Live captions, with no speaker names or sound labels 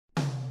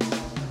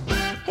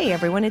Hey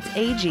everyone, it's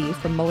AG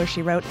from Mueller,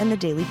 She Wrote and the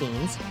Daily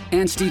Beans.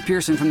 And Steve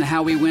Pearson from the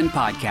How We Win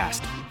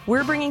podcast.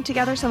 We're bringing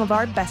together some of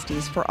our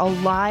besties for a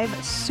live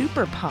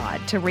super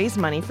pod to raise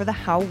money for the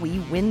How We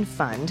Win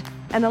Fund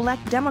and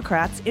elect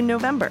Democrats in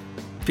November.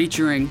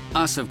 Featuring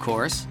us, of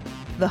course.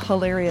 The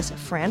hilarious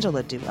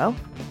Frangela duo.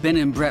 Ben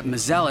and Brett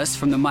Mazelis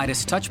from the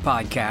Midas Touch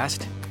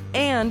podcast.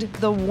 And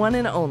the one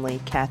and only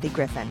Kathy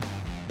Griffin.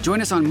 Join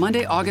us on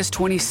Monday, August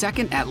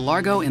 22nd at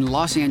Largo in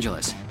Los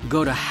Angeles.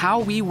 Go to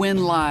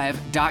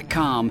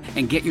howwewinlive.com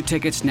and get your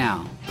tickets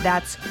now.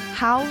 That's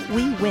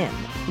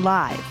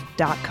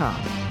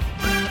howwewinlive.com.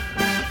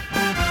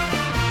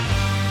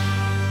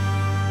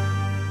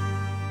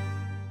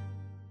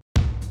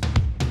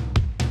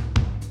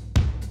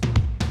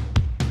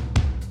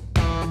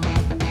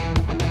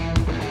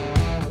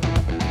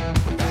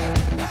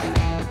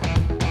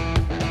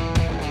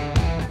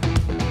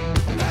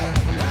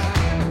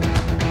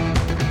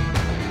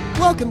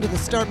 Welcome to the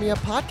Start Me Up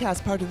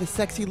podcast, part of the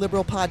Sexy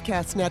Liberal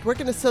Podcast Network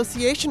in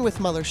association with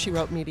Mueller, She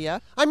Wrote Media.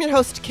 I'm your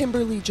host,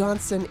 Kimberly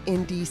Johnson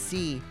in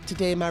D.C.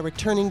 Today, my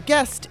returning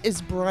guest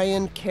is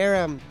Brian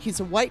Karem. He's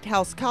a White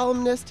House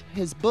columnist.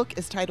 His book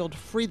is titled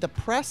Free the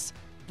Press: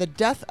 The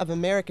Death of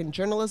American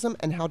Journalism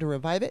and How to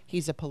Revive It.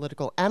 He's a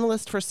political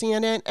analyst for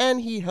CNN,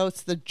 and he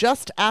hosts the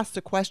Just Ask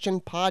the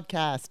Question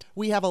podcast.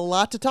 We have a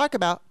lot to talk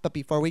about, but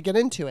before we get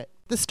into it,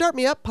 the Start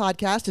Me Up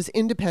podcast is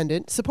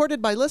independent,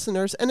 supported by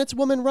listeners, and it's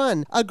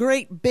woman-run. A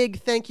great big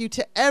thank you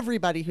to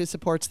everybody who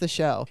supports the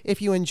show. If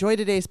you enjoy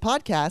today's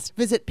podcast,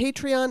 visit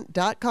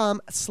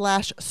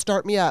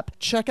patreon.com/startmeup.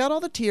 Check out all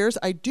the tiers.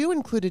 I do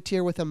include a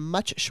tier with a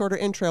much shorter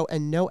intro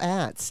and no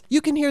ads.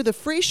 You can hear the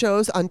free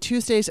shows on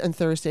Tuesdays and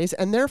Thursdays,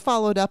 and they're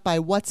followed up by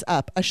What's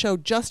Up, a show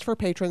just for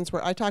patrons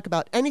where I talk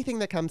about anything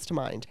that comes to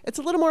mind. It's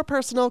a little more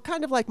personal,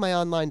 kind of like my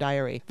online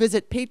diary.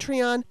 Visit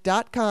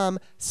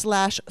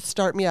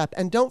patreon.com/startmeup,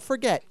 and don't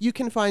forget, you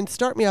can find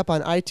Start Me Up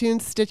on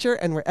iTunes, Stitcher,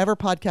 and wherever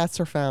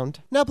podcasts are found.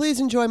 Now please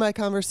enjoy my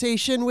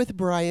conversation with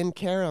Brian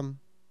Karem.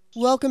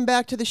 Welcome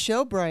back to the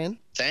show, Brian.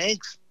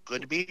 Thanks.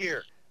 Good to be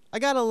here. I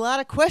got a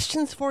lot of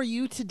questions for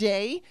you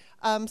today,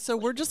 so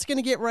we're just going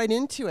to get right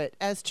into it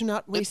as to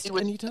not waste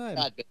any time.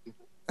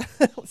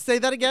 Say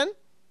that again?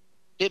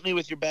 Hit me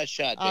with your best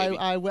shot, baby.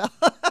 I will.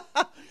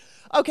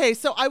 Okay,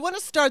 so I want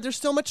to start.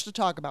 There's so much to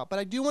talk about, but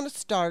I do want to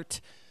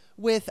start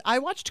with, I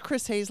watched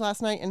Chris Hayes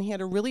last night, and he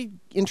had a really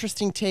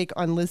interesting take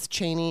on Liz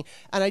Cheney,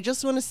 and I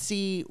just want to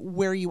see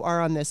where you are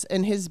on this.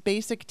 And his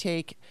basic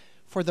take,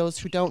 for those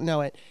who don't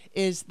know it,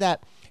 is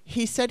that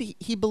he said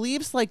he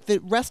believes like the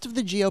rest of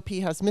the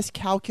GOP has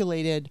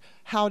miscalculated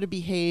how to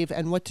behave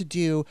and what to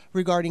do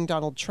regarding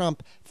Donald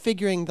Trump,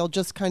 figuring they'll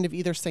just kind of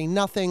either say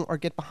nothing or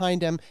get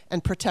behind him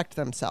and protect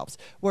themselves.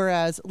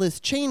 Whereas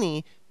Liz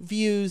Cheney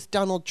views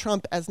Donald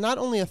Trump as not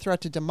only a threat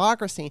to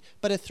democracy,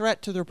 but a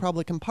threat to the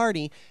Republican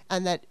Party,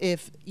 and that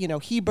if,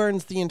 he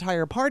burns the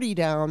entire party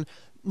down,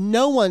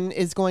 no one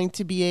is going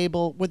to be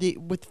able,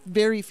 with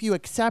very few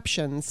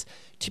exceptions,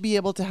 to be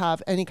able to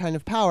have any kind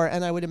of power.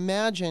 And I would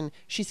imagine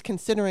she's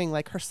considering,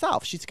 like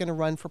herself, she's going to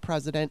run for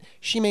president.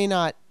 She may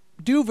not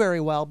do very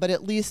well, but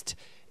at least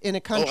in a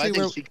country I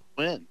think she could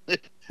win.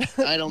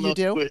 I don't know. You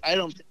do? I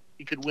don't think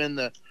she could win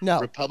the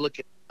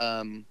Republican.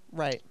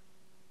 Right.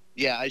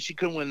 Yeah, she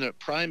couldn't win the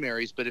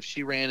primaries, but if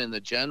she ran in the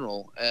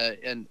general,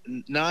 and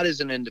not as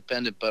an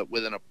independent, but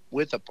with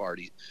a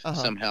party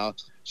somehow,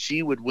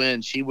 she would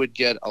win. She would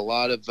get a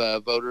lot of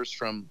voters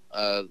from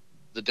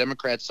the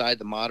Democrat side,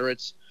 the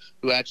moderates,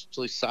 who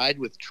actually side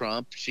with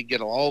Trump. She'd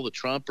get all the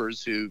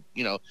Trumpers who,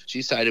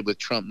 she sided with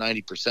Trump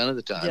 90% of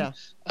the time. Yeah.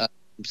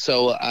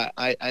 So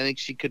I think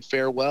she could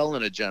fare well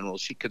in a general.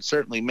 She could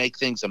certainly make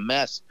things a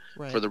mess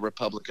for the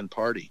Republican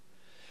Party.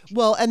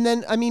 Well, and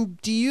then,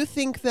 do you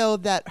think, though,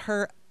 that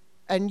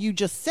and you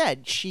just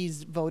said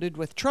she's voted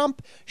with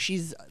Trump.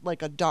 She's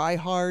like a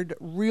diehard,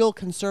 real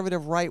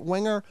conservative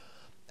right-winger.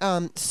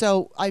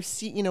 So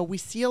we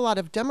see a lot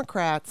of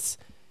Democrats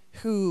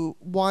who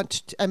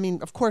want,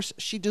 of course,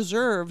 she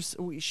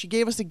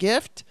gave us a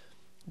gift,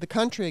 the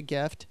country a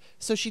gift,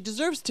 so she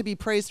deserves to be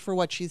praised for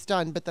what she's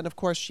done. But then, of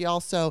course, she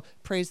also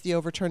praised the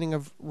overturning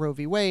of Roe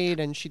v.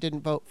 Wade, and she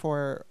didn't vote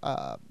for,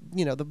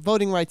 the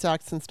Voting Rights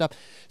Acts and stuff.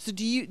 So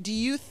do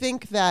you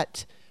think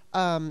that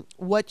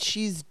what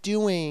she's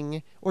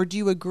doing, or do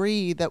you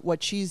agree that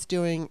what she's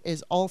doing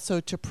is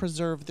also to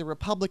preserve the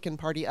Republican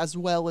Party as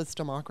well as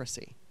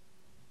democracy?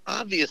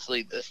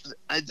 Obviously,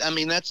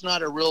 that's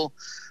not a real.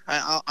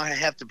 I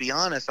have to be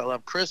honest. I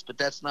love Chris, but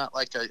that's not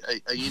like a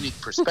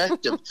unique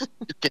perspective. You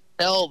can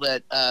tell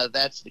that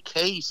that's the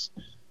case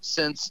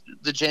since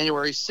the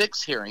January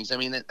 6th hearings.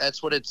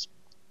 That's what it's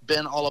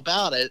been all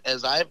about.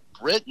 As I've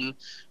written,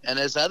 and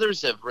as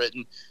others have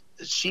written,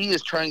 she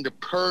is trying to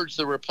purge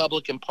the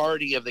Republican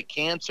Party of the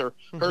cancer.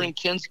 Her and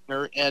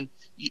Kinzinger, and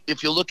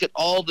if you look at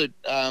all the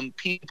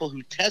people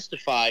who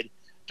testified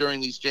during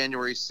these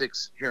January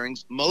 6th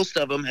hearings, most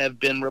of them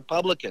have been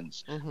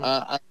Republicans. In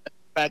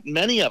fact,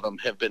 many of them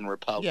have been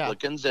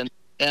Republicans. Yeah.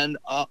 And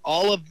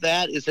all of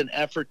that is an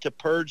effort to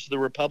purge the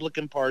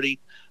Republican Party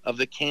of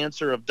the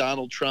cancer of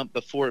Donald Trump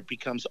before it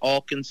becomes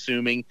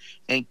all-consuming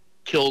and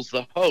kills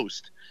the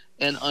host.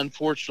 And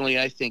unfortunately,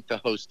 I think the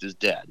host is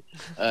dead.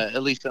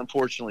 At least,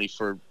 unfortunately,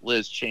 for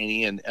Liz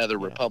Cheney and other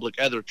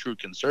other true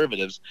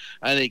conservatives,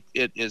 I think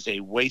it is a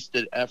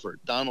wasted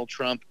effort. Donald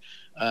Trump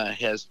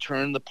has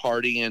turned the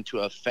party into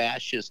a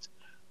fascist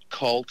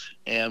cult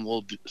and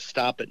will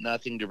stop at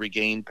nothing to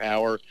regain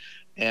power.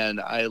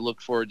 And I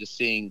look forward to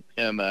seeing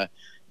him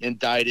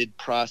indicted,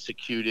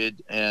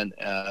 prosecuted, and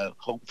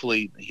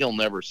hopefully he'll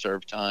never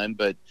serve time.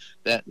 But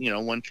that,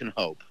 one can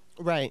hope.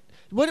 Right.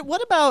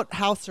 What about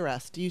house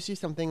arrest? Do you see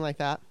something like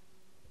that?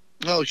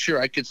 Oh, sure.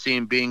 I could see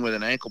him being with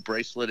an ankle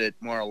bracelet at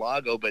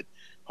Mar-a-Lago, but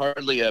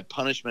hardly a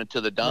punishment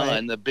to the Don.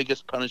 Right. The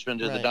biggest punishment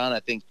to the Don,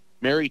 I think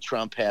Mary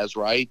Trump has,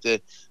 right? The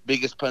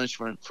biggest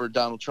punishment for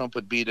Donald Trump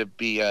would be to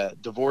be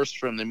divorced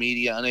from the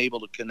media,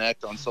 unable to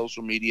connect on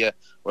social media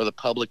or the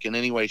public in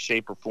any way,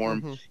 shape, or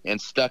form,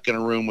 and stuck in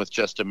a room with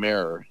just a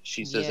mirror.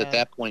 She says at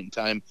that point in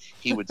time,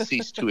 he would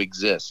cease to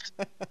exist.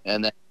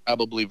 And that's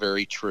probably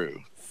very true.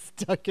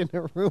 Stuck in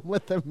a room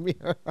with a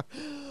mirror.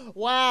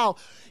 Wow.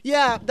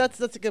 Yeah, that's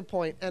a good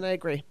point, and I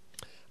agree.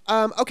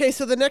 Okay,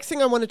 so the next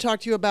thing I want to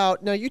talk to you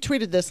about, now you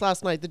tweeted this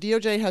last night. The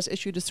DOJ has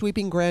issued a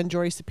sweeping grand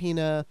jury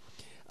subpoena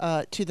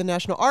to the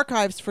National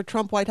Archives for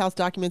Trump White House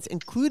documents,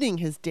 including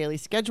his daily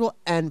schedule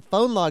and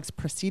phone logs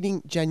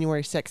preceding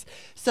January 6th.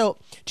 So,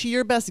 to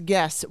your best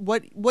guess,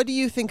 what do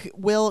you think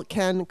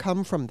can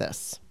come from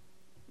this?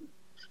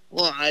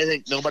 Well, I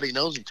think nobody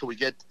knows until we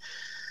get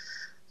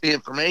the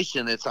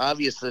information. It's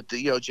obvious that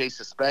the DOJ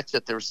suspects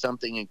that there's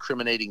something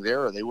incriminating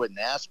there, or they wouldn't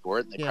ask for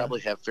it, and they probably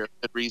have fair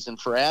good reason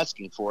for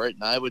asking for it.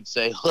 And I would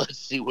say, let's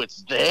see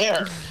what's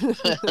there.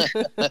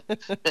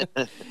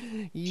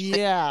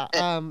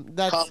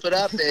 Cough it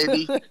up,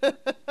 baby.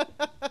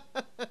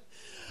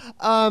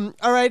 All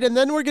right, and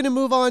then we're going to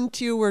move on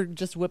to, we're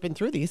just whipping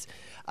through these.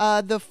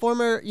 The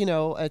former,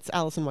 it's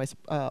Alan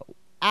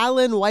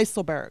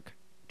Weisselberg,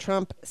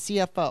 Trump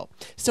CFO.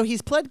 So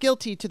he's pled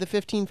guilty to the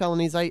 15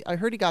 felonies. I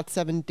heard he got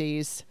 7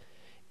 days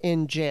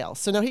in jail.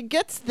 So now he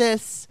gets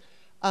this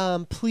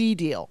plea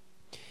deal.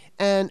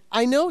 And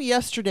I know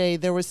yesterday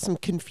there was some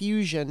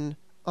confusion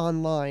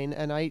online,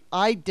 and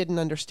I didn't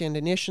understand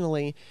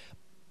initially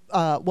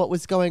what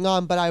was going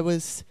on, but I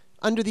was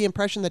under the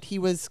impression that he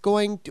was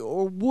going to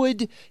or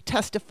would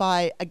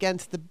testify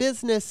against the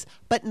business,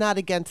 but not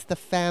against the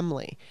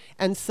family.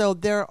 And so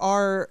there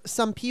are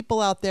some people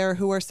out there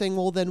who are saying,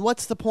 well, then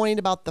what's the point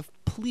about the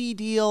plea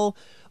deal?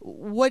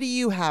 What do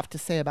you have to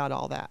say about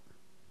all that?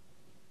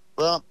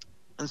 Well,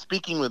 in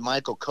speaking with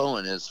Michael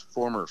Cohen, his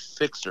former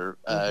fixer,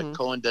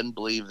 Cohen doesn't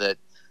believe that,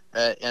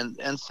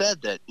 and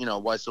said that,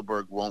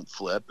 Weisselberg won't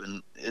flip,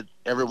 and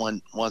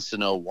everyone wants to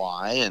know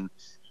why. And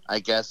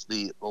I guess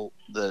the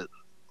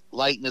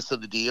lightness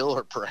of the deal,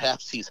 or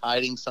perhaps he's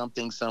hiding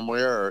something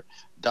somewhere, or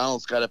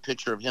Donald's got a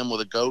picture of him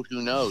with a goat,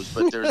 who knows?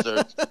 But there's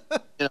there's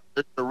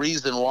a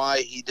reason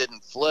why he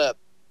didn't flip.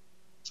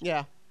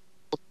 Yeah.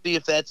 We'll see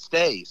if that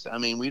stays. I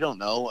mean, we don't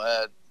know.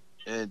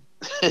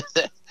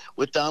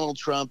 With Donald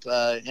Trump,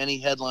 any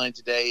headline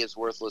today is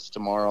worthless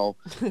tomorrow.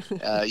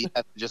 You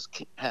have to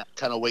just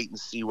kind of wait and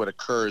see what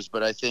occurs.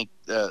 But I think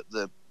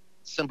the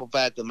simple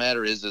fact of the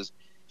matter is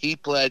he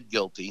pled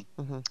guilty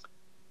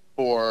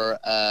for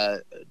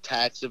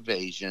tax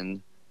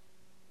evasion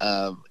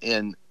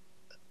in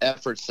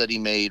efforts that he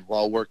made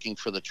while working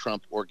for the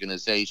Trump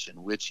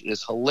Organization, which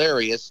is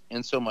hilarious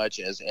in so much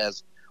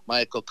as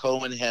Michael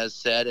Cohen has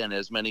said, and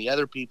as many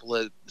other people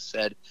have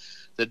said,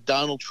 the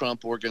Donald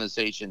Trump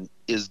Organization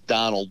is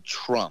Donald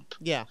Trump.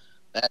 Yeah.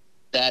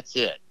 That's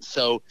it.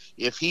 So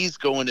if he's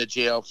going to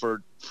jail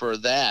for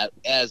that,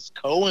 as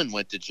Cohen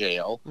went to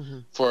jail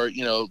for,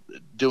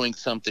 doing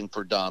something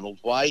for Donald,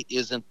 why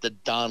isn't the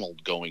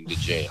Donald going to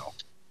jail?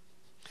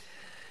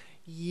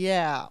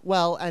 Yeah.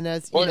 Well, and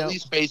or at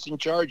least facing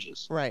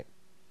charges. Right.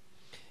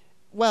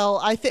 Well,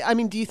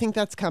 do you think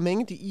that's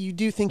coming? You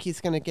do think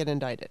he's going to get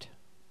indicted?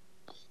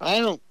 I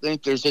don't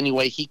think there's any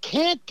way he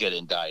can't get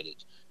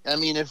indicted. I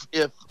mean, if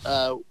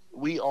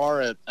we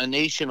are a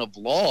nation of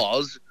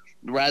laws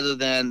rather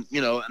than,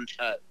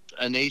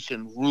 a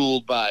nation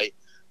ruled by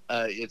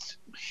its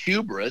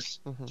hubris,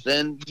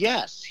 then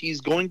yes,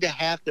 he's going to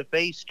have to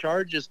face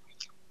charges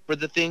for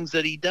the things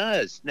that he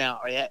does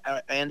now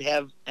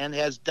and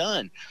has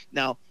done.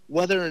 Now,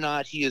 whether or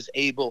not he is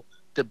able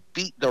to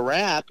beat the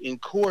rap in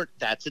court,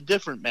 that's a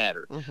different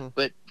matter.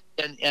 But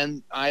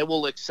and I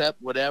will accept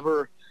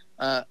whatever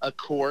a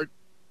court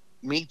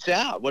meets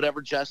out, whatever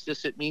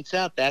justice it meets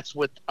out. That's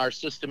what our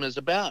system is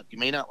about. You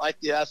may not like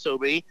the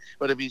SOB,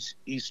 but if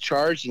he's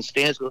charged and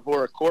stands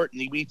before a court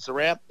and he beats the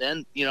rap,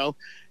 then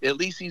at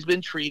least he's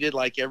been treated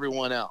like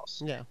everyone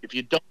else. Yeah. If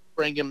you don't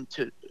bring him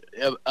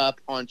up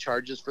on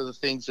charges for the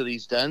things that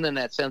he's done, then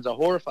that sends a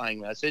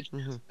horrifying message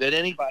that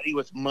anybody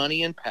with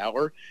money and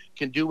power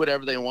can do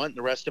whatever they want, and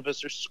the rest of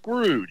us are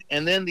screwed.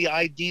 And then the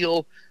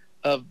ideals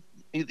of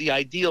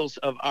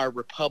our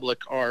republic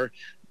are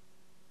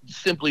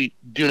simply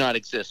do not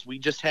exist. We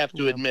just have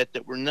to admit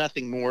that we're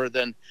nothing more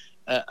than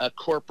a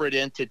corporate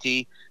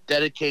entity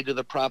dedicated to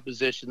the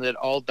proposition that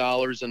all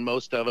dollars, and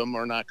most of them,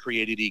 are not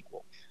created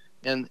equal.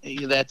 and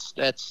that's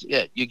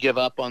it. You give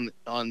up on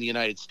the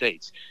United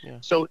States. Yeah.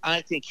 So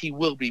I think he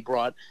will be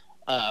brought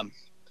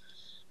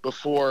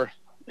before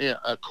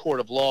a court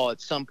of law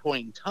at some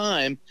point in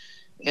time,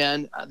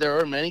 and there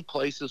are many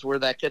places where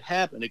that could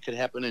happen. It could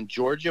happen in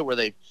Georgia, where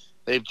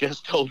they've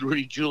just told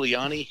Rudy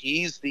Giuliani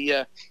he's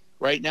the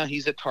right now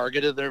he's a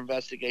target of their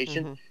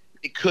investigation. Mm-hmm.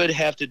 It could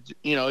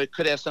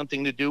have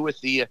something to do with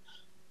the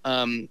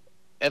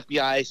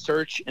FBI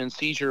search and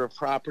seizure of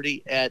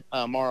property at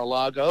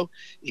Mar-a-Lago.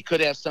 It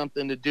could have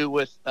something to do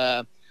with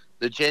the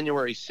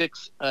January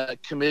 6th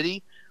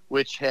committee,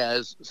 which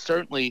has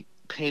certainly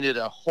painted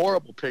a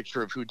horrible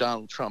picture of who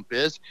Donald Trump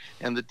is,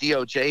 and the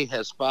DOJ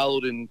has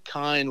followed in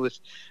kind with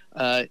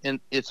in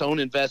its own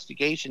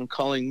investigation,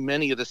 calling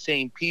many of the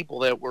same people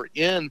that were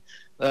in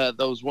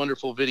those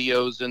wonderful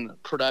videos and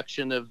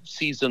production of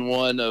season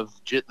 1 of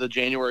the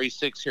January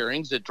 6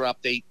 hearings that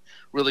dropped 8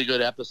 really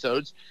good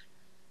episodes.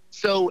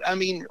 So, I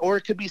mean, or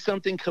it could be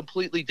something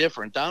completely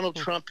different. Donald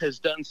Trump has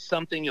done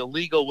something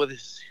illegal with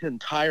his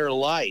entire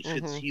life.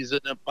 Mm-hmm. He's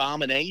an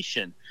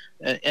abomination,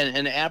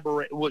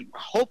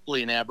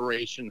 hopefully an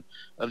aberration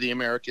of the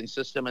American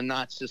system, and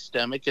not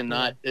systemic and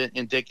not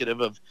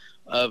indicative of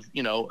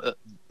the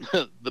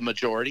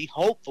majority,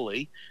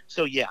 hopefully.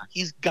 So, yeah,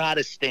 he's got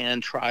to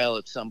stand trial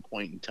at some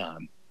point in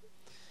time.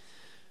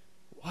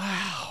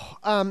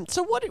 Wow.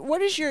 So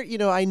what is your,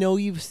 I know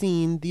you've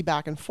seen the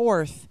back and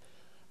forth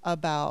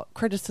about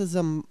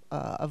criticism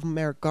of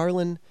Merrick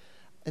Garland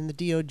and the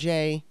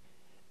DOJ,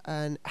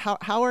 and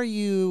how are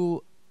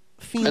you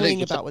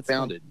feeling about what's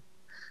founded?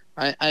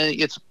 I think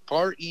it's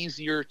far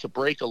easier to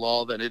break a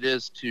law than it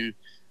is to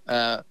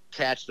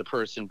catch the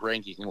person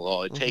breaking the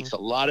law. It takes a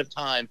lot of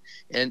time,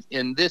 and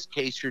in this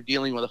case, you're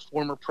dealing with a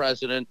former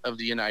president of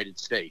the United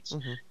States.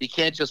 You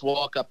can't just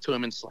walk up to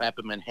him and slap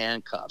him in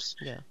handcuffs.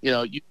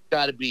 Yeah. You've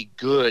got to be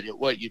good at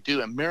what you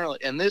do. And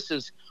Maryland, and this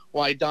is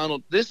why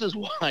Donald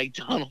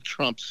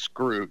Trump's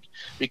screwed,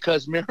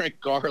 because Merrick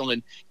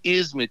Garland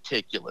is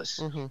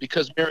meticulous,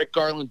 because Merrick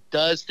Garland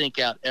does think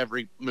out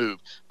every move.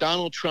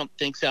 Donald Trump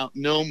thinks out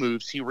no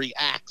moves. He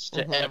reacts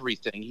to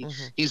everything.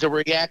 He's a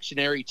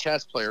reactionary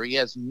chess player. He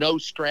has no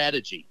strategy.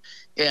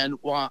 And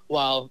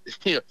while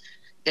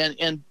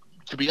and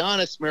to be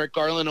honest, Merrick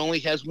Garland only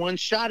has one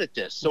shot at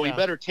this. So he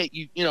better take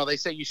they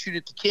say you shoot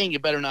at the king, you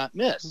better not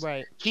miss.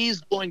 Right. He's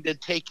going to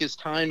take his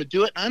time to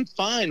do it. I'm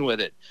fine with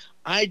it.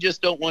 I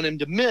just don't want him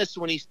to miss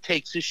when he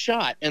takes his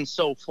shot. And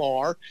so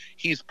far,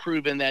 he's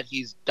proven that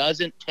he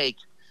doesn't take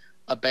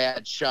a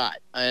bad shot.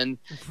 And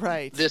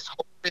this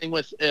whole thing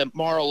with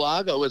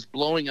Mar-a-Lago is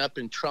blowing up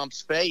in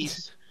Trump's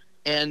face,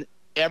 and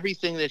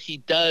everything that he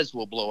does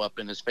will blow up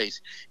in his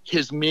face.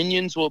 His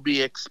minions will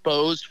be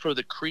exposed for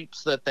the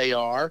creeps that they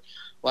are,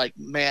 like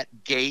Matt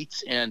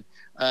Gaetz and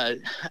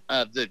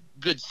the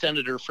good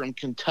senator from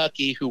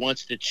Kentucky who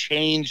wants to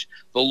change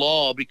the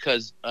law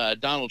because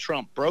Donald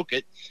Trump broke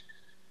it.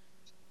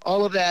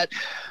 All of that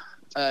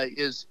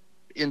is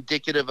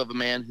indicative of a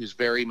man who's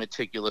very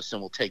meticulous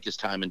and will take his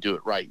time and do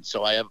it right. And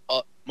so I have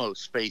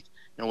utmost faith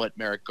in what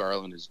Merrick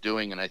Garland is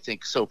doing. And I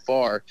think so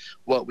far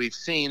what we've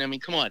seen, I mean,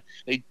 come on,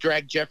 they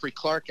dragged Jeffrey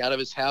Clark out of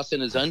his house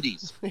in his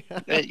undies.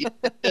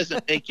 That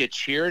doesn't make you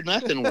cheer.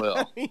 Nothing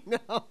will.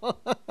 No.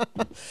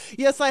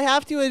 Yes, I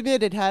have to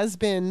admit it has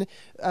been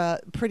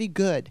pretty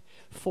good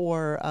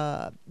for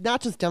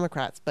not just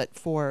Democrats, but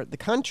for the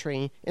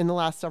country in the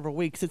last several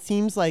weeks. It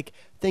seems like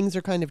things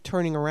are kind of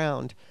turning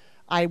around.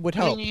 I would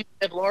hope. I mean, you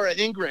have Laura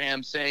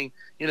Ingraham saying,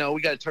 we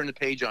got to turn the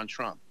page on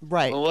Trump.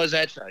 Right. Well, what does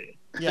that tell you?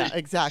 Yeah,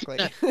 exactly.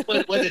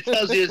 What it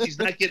tells you is he's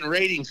not getting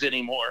ratings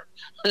anymore.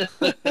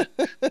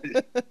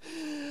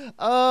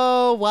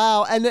 Oh,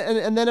 wow. And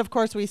then, of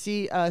course, we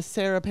see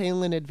Sarah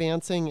Palin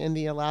advancing in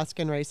the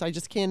Alaskan race. I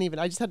just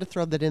had to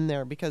throw that in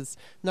there because,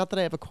 not that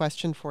I have a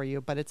question for you,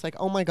 but it's like,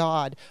 oh my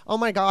God,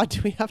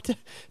 do we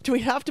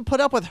have to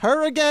put up with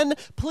her again?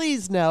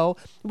 Please, no.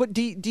 What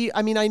do you,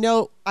 I mean, I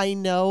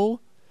know.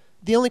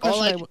 The only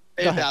question all I can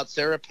say about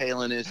Sarah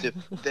Palin is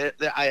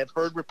I have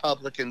heard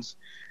Republicans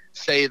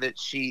say that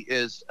she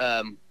is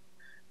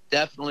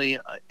definitely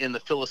in the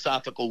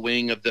philosophical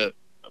wing of the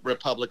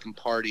Republican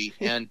Party.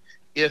 And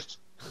if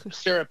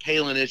Sarah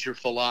Palin is your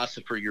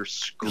philosopher, you're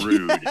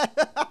screwed.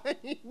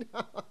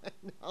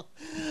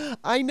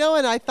 I know,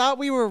 and I thought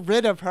we were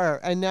rid of her,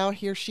 and now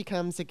here she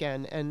comes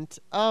again. And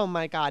oh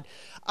my God.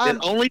 It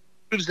only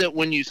proves that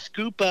when you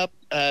scoop up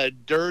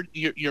dirt,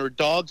 your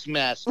dog's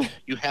mess,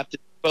 you have to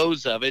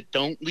dispose of it.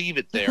 Don't leave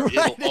it there.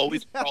 Right, It'll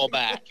always crawl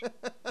back.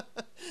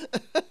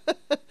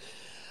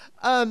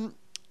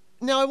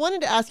 Now, I wanted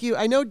to ask you,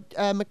 I know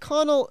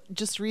McConnell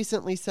just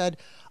recently said,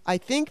 I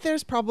think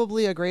there's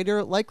probably a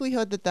greater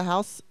likelihood that the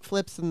House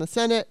flips than the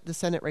Senate. The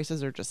Senate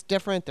races are just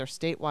different. They're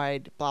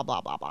statewide, blah, blah,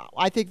 blah, blah.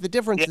 I think the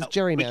difference is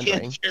gerrymandering. We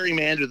can't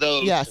gerrymander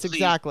those. Yes,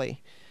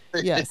 exactly.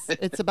 Yes,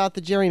 it's about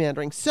the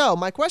gerrymandering. So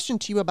my question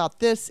to you about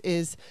this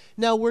is,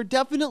 now we're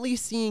definitely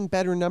seeing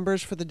better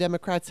numbers for the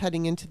Democrats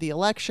heading into the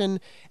election.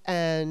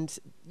 And,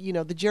 you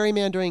know, the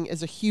gerrymandering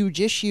is a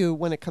huge issue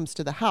when it comes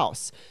to the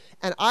House.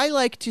 And I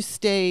like to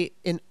stay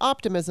in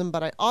optimism,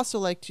 but I also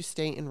like to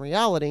stay in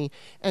reality.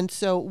 And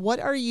so what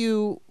do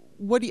you,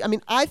 I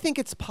mean, I think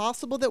it's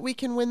possible that we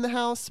can win the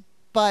House,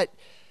 but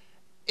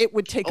it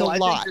would take a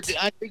lot.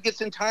 I think it's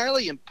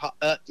entirely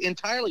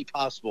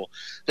possible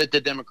that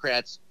the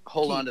Democrats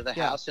hold on to the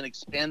House and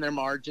expand their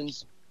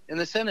margins in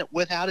the Senate,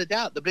 without a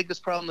doubt. The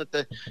biggest problem that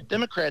the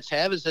Democrats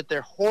have is that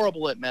they're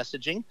horrible at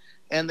messaging,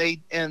 and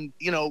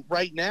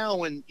right now,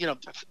 when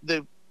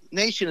the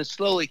nation is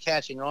slowly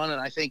catching on,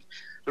 and I think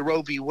the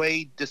Roe v.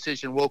 Wade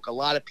decision woke a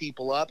lot of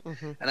people up,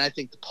 and I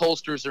think the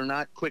pollsters are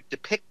not quick to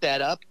pick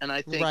that up, and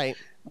I think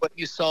what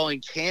you saw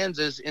in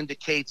Kansas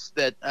indicates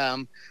that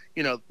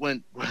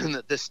when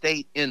the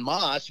state en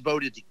masse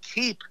voted to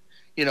keep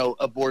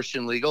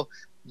abortion legal,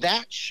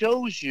 that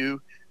shows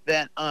you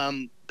that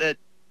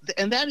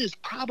and that is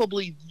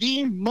probably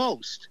the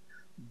most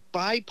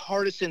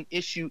bipartisan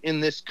issue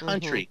in this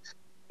country.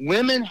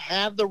 Women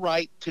have the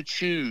right to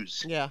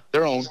choose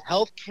their own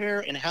health care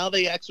and how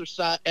they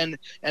exercise and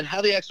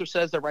how they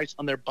exercise their rights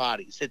on their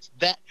bodies. It's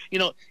that,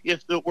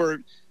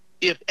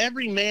 if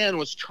every man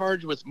was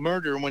charged with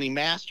murder when he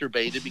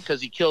masturbated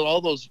because he killed all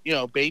those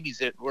babies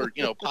that were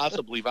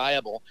possibly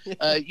viable,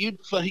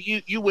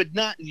 you would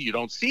not. You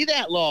don't see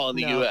that law in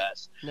the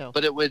U.S. No.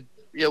 But it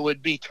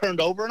would be turned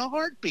over in a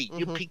heartbeat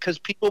because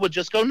people would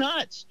just go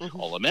nuts.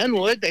 All the men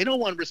would. They don't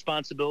want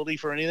responsibility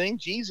for anything.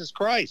 Jesus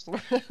Christ.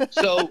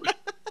 So.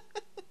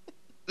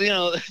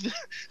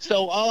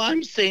 So all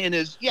I'm saying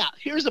is,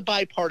 here's a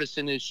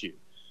bipartisan issue,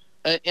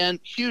 and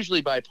hugely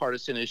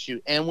bipartisan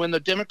issue. And when the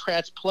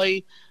Democrats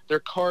play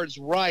their cards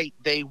right,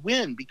 they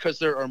win because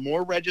there are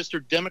more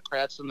registered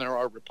Democrats than there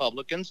are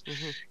Republicans.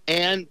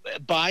 And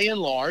by and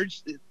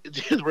large,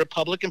 the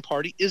Republican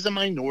Party is a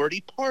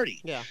minority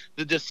party. Yeah.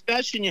 The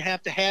discussion you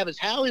have to have is,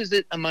 how is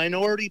it a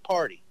minority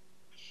party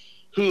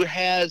who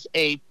has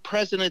a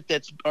president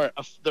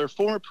their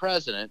former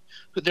president,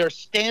 who their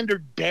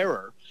standard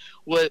bearer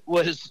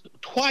was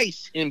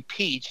twice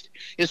impeached,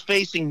 is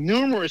facing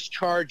numerous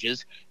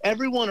charges.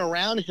 Everyone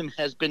around him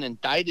has been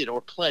indicted or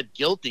pled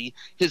guilty.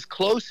 His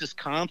closest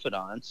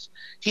confidants.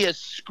 He has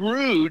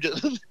screwed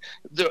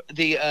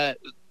the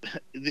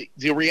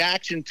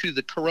reaction to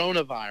the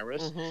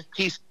coronavirus.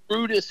 He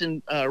screwed us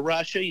in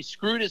Russia. He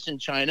screwed us in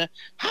China.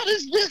 How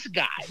does this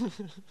guy,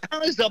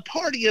 how does a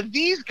party of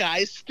these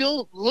guys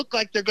still look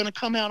like they're going to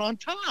come out on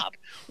top?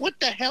 What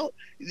the hell?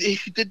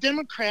 The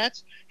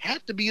Democrats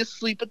have to be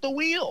asleep at the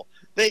wheel.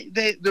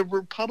 The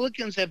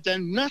Republicans have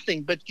done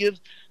nothing but give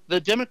the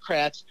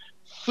Democrats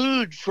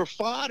food for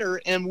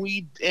fodder, and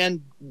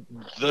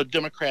the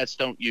Democrats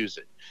don't use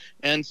it.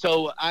 And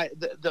so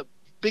the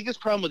biggest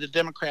problem with the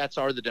Democrats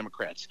are the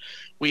Democrats.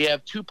 We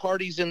have two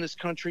parties in this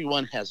country.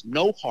 One has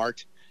no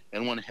heart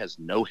and one has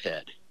no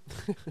head.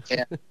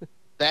 And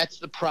that's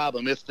the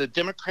problem. If the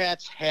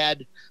Democrats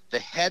had the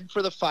head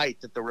for the fight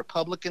that the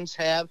Republicans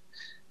have,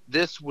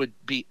 this would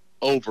be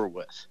over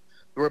with.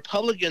 The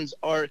Republicans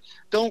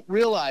don't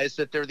realize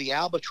that they're the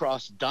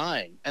albatross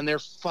dying, and they're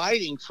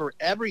fighting for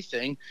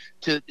everything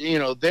to,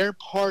 their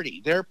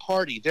party,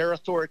 their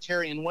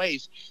authoritarian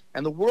ways,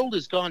 and the world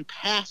has gone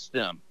past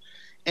them.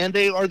 And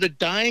they are the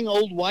dying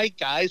old white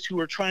guys who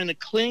are trying to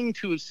cling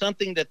to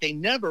something that they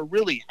never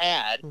really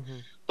had,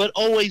 but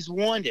always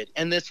wanted.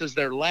 And this is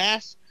their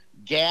last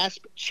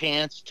gasp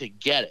chance to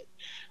get it.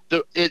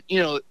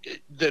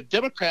 The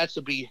Democrats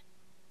would be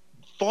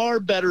far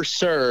better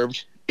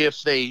served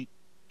if they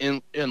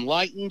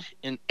enlightened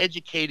and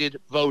educated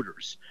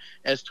voters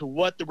as to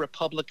what the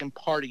Republican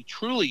Party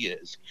truly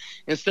is,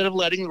 instead of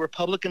letting the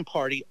Republican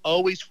Party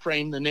always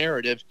frame the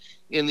narrative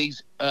in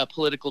these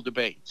political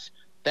debates.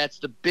 That's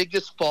the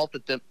biggest fault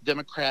that the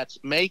Democrats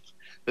make,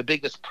 the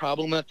biggest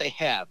problem that they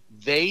have.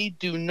 They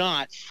do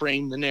not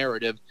frame the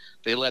narrative.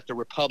 They let the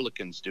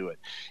Republicans do it.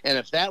 And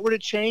if that were to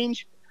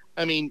change,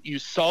 I mean, you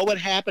saw what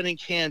happened in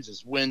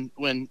Kansas when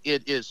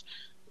it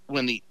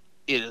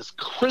is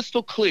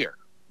crystal clear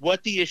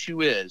what the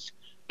issue is,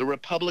 the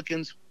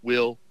Republicans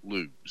will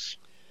lose.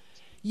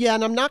 Yeah,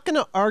 and I'm not going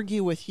to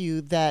argue with you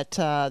that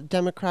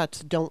Democrats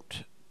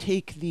don't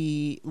take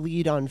the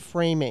lead on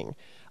framing.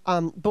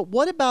 But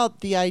what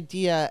about the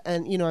idea,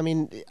 and,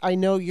 I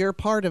know you're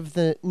part of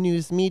the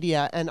news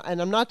media, and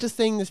I'm not just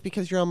saying this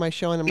because you're on my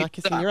show and I'm not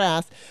kissing your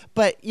ass,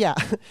 but yeah,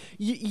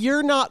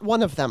 you're not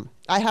one of them.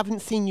 I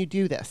haven't seen you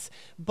do this.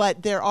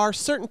 But there are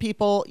certain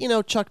people,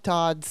 Chuck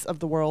Todds of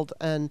the world,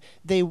 and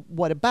they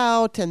what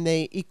about, and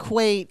they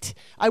equate.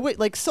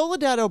 Like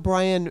Soledad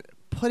O'Brien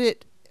put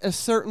it a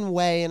certain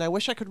way, and I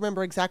wish I could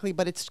remember exactly,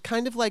 but it's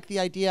kind of like the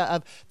idea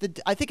of,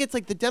 I think it's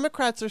like the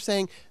Democrats are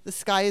saying the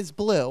sky is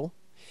blue,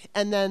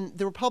 and then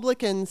the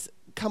Republicans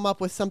come up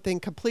with something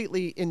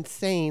completely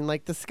insane,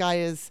 like the sky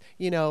is,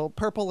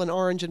 purple and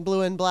orange and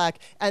blue and black.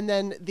 And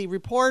then the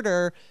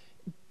reporter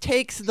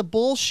takes the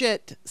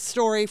bullshit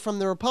story from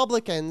the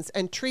Republicans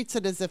and treats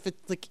it as if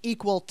it's like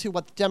equal to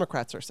what the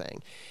Democrats are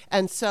saying.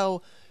 And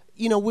so,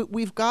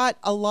 we've got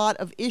a lot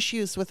of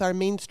issues with our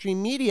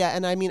mainstream media.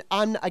 And I mean,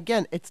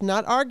 it's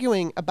not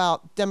arguing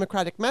about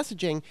Democratic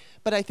messaging,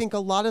 but I think a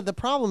lot of the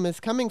problem is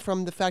coming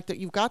from the fact that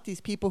you've got these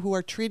people who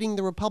are treating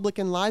the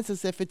Republican lies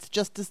as if it's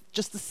just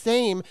the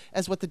same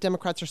as what the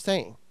Democrats are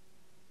saying.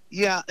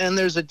 Yeah, and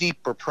there's a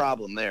deeper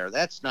problem there.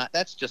 That's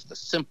just a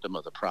symptom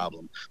of the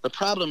problem. The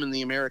problem in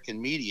the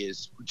American media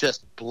is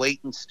just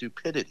blatant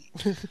stupidity.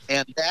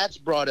 And that's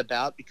brought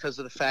about because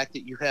of the fact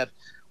that you have,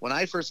 when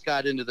I first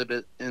got into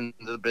the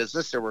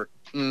business, there were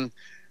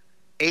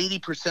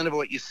 80% of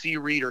what you see,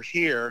 read, or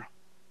hear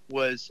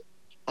was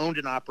owned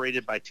and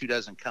operated by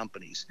 24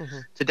 companies. Mm-hmm.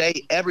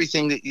 Today,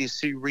 everything that you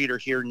see, read, or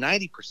hear,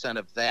 90%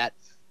 of that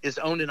is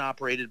owned and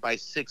operated by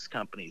 6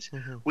 companies.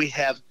 Mm-hmm. We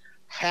have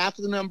half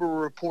the number of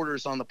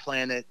reporters on the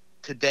planet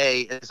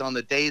today is on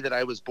the day that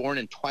I was born,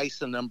 and twice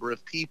the number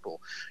of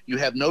people. You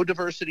have no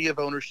diversity of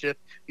ownership.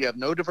 You have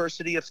no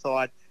diversity of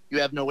thought.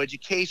 You have no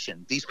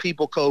education. These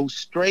people go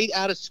straight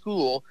out of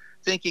school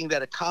thinking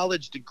that a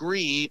college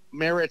degree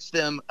merits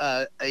them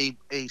a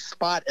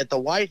spot at the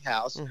White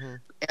House. Mm-hmm.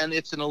 And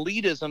it's an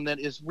elitism that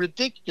is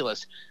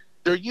ridiculous.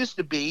 There used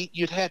to be,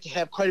 you'd have to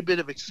have quite a bit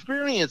of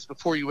experience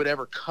before you would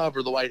ever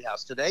cover the White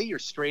House. Today, you're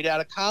straight out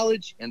of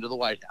college into the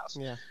White House.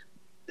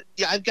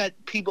 Yeah, I've got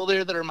people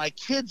there that are my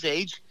kids'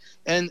 age,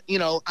 and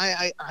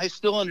I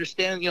still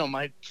understand.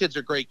 My kids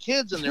are great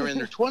kids, and they're in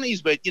their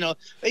 20s, but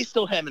they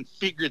still haven't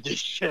figured this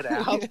shit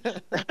out.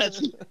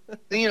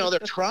 They're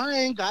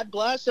trying. God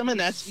bless them, and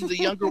that's the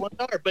younger ones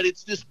are. But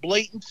it's this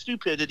blatant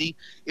stupidity.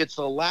 It's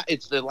the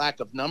lack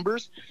of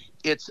numbers.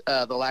 It's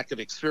the lack of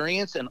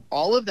experience, and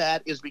all of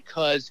that is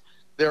because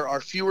there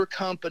are fewer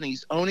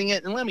companies owning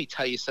it. And let me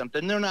tell you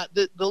something: they're not.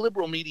 The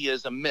liberal media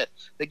is a myth.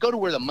 They go to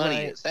where the money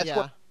is. That's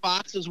what.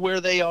 Fox is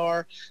where they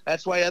are.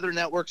 That's why other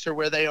networks are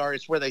where they are.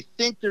 It's where they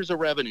think there's a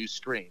revenue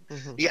stream.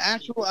 Mm-hmm. The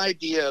actual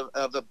idea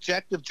of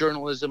objective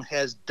journalism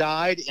has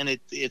died, and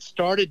it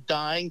started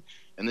dying.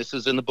 And this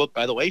is in the book,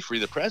 by the way, Free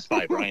the Press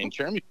by Brian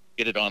Kerm. You can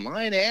get it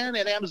online and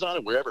at Amazon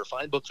and wherever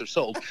fine books are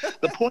sold.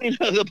 The point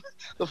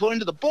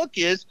of the book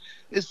is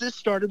this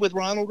started with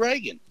Ronald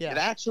Reagan. Yeah. It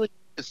actually,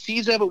 the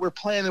seeds of it were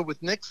planted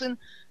with Nixon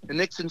and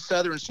Nixon's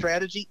Southern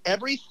strategy.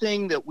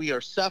 Everything that we are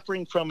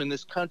suffering from in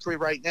this country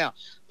right now,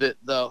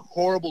 the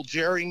horrible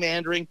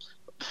gerrymandering,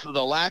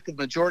 the lack of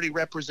majority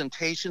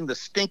representation, the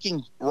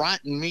stinking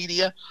rotten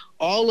media,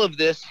 all of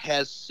this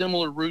has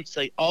similar roots.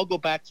 They all go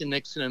back to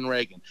Nixon and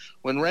Reagan.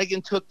 When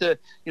Reagan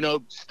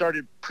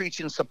started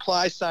preaching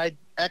supply side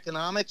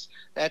economics,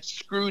 that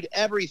screwed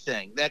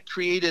everything. That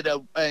created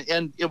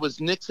and it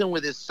was Nixon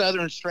with his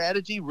Southern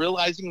strategy,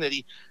 realizing that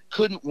he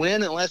couldn't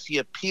win unless he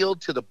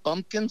appealed to the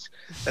bumpkins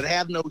that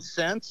have no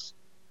sense.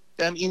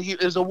 I mean,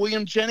 it was a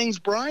William Jennings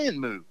Bryan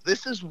move.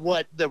 This is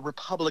what the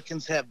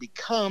Republicans have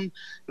become.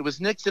 It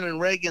was Nixon and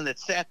Reagan that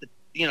set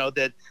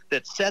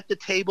the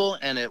table,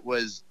 and it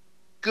was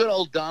good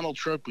old Donald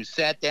Trump who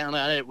sat down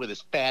on it with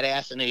his fat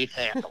ass and ate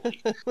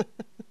happily.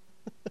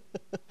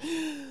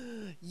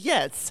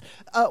 Yes.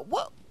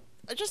 Well,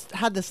 I just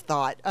had this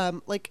thought.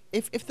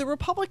 If the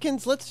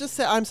Republicans, let's just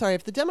say,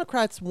 if the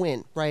Democrats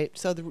win, right?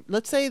 So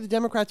let's say the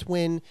Democrats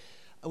win,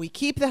 we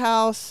keep the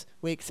House,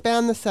 we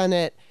expand the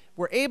Senate,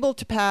 we're able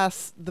to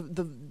pass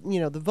the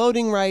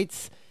voting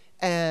rights,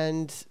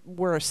 and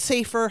we're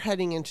safer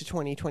heading into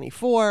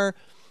 2024.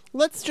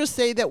 Let's just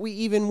say that we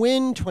even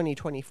win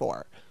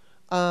 2024.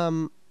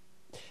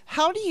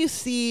 How do you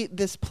see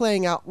this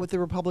playing out with the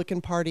Republican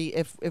Party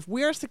if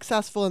we are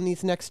successful in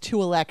these next 2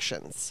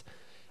 elections?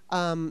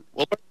 Well,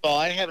 first of all,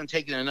 I haven't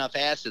taken enough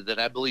acid that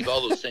I believe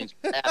all those things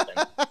could happen.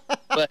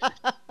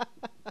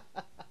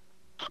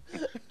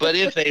 But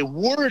if they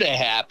were to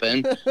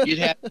happen, you'd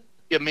have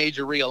a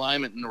major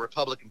realignment in the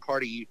Republican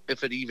Party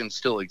if it even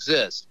still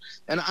exists.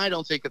 And I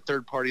don't think a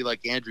third party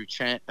like Andrew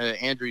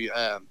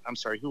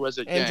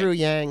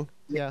Yang.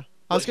 Yeah.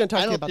 I was going to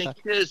talk to you about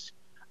that.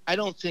 I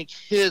don't think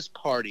his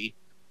party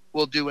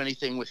will do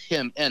anything with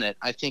him in it.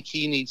 I think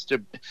he needs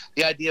to,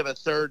 the idea of a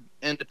third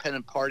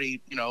independent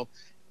party,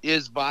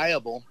 is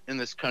viable in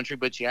this country,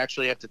 but you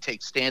actually have to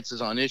take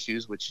stances on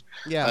issues, which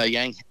Yang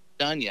hasn't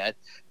done yet.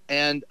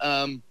 And,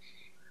 I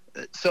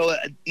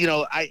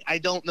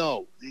don't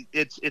know.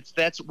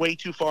 That's way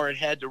too far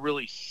ahead to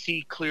really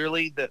see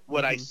clearly. That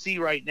what I see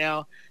right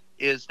now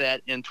is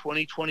that in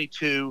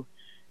 2022,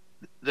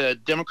 the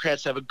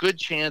Democrats have a good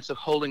chance of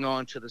holding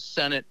on to the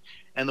Senate,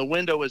 and the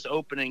window is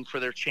opening for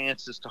their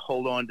chances to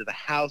hold on to the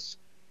House.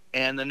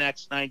 And the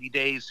next 90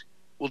 days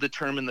will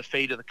determine the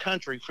fate of the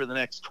country for the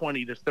next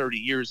 20 to 30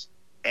 years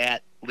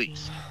at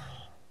least.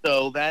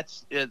 So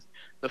that's it.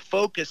 The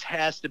focus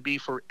has to be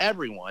for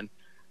everyone,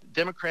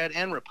 Democrat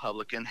and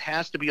Republican,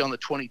 has to be on the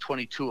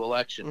 2022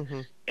 election.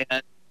 Mm-hmm.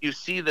 And you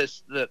see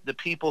this, the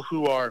people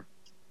who are,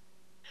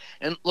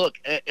 and look,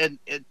 and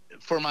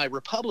for my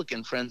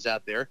Republican friends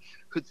out there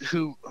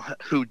who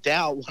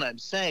doubt what I'm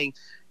saying,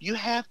 you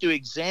have to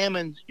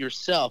examine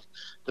yourself.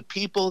 The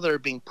people that are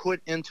being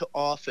put into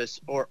office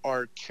or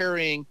are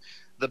carrying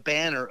the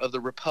banner of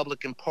the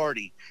Republican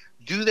Party?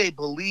 Do they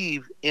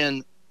believe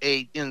in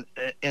a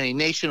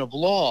nation of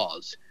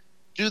laws?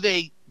 Do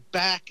they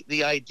back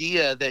the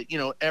idea that,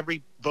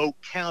 every vote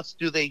counts?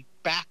 Do they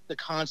back the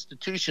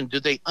Constitution?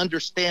 Do they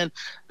understand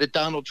that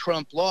Donald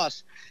Trump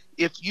lost?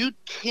 If you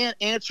can't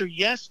answer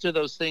yes to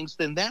those things,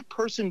 then that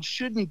person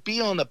shouldn't be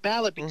on the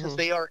ballot, because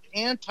they are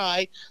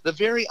anti the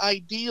very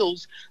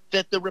ideals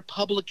that the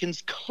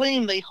Republicans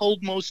claim they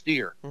hold most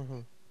dear.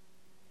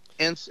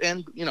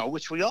 And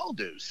which we all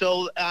do.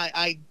 So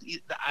I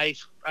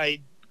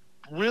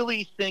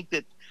really think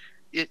that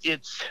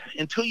it's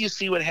until you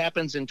see what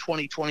happens in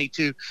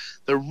 2022,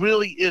 there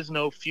really is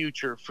no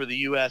future for the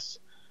U.S.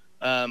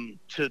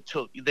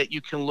 That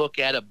you can look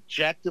at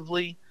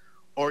objectively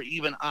or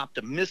even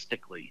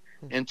optimistically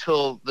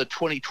until the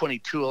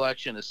 2022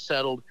 election is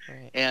settled.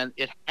 Right. And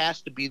it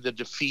has to be the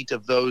defeat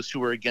of those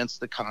who are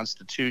against the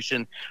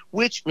Constitution,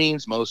 which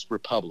means most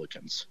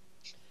Republicans.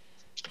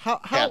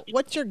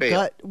 What's your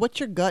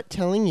gut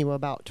telling you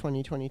about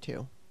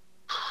 2022?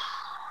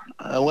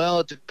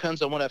 Well, it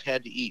depends on what I've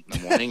had to eat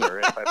in the morning, or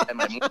if I've had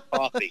my morning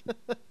coffee.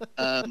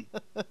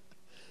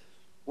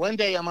 One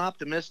day I'm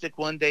optimistic,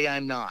 one day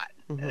I'm not.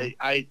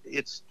 I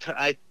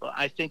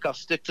think I'll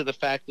stick to the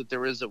fact that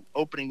there is an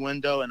opening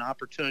window, an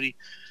opportunity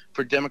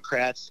for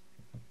Democrats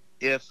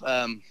if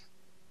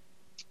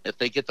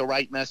they get the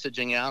right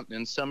messaging out.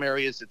 In some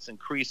areas, it's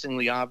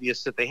increasingly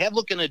obvious that they have.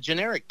 Look, in a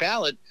generic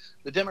ballot,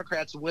 the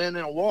Democrats win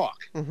in a walk.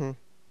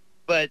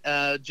 But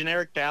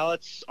generic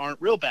ballots aren't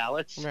real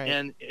ballots, right.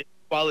 And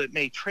while it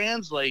may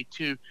translate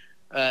to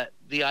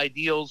the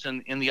ideals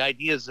and the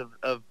ideas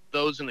of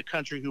those in the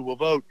country who will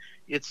vote,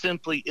 it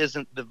simply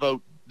isn't the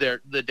vote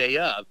there the day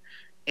of.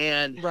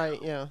 And right,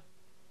 yeah.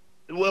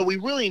 What we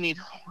really need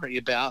to worry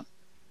about,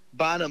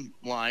 bottom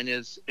line,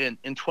 is in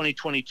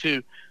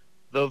 2022,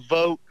 the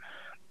vote,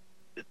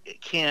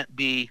 it can't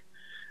be,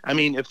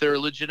 if there are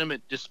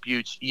legitimate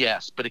disputes,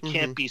 yes, but it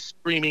can't be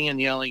screaming and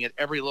yelling at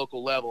every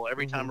local level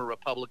every time a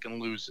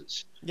Republican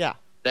loses. Yeah.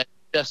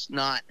 That's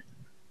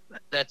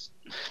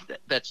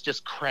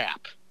just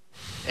crap.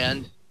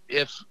 And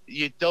if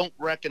you don't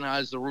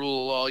recognize the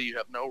rule of law, you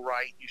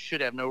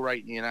should have no right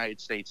in the United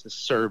States to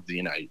serve the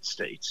United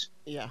States.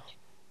 Yeah,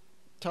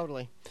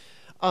 totally.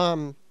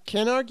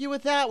 Can't argue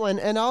with that one.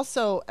 And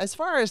also, as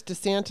far as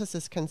DeSantis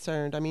is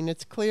concerned,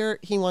 it's clear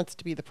he wants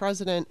to be the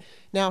president.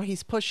 Now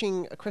he's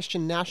pushing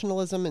Christian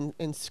nationalism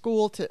in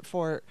school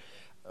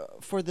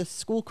for the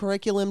school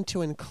curriculum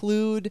to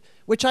include,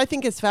 which I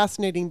think is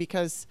fascinating,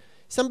 because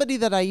somebody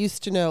that I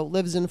used to know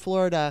lives in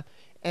Florida,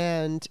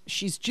 and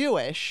she's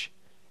Jewish.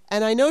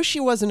 And I know she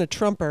wasn't a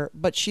Trumper,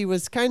 but she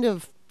was kind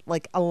of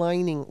like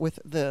aligning with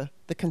the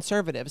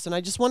conservatives. And I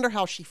just wonder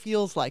how she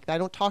feels like that. I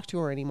don't talk to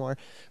her anymore,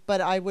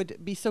 but I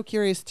would be so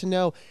curious to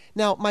know.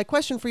 Now, my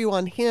question for you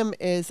on him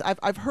is,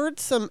 I've heard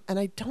some, and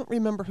I don't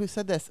remember who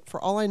said this.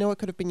 For all I know, it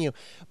could have been you.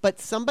 But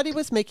somebody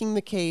was making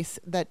the case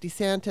that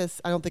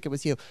DeSantis, I don't think it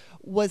was you,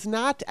 was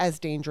not as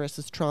dangerous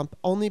as Trump,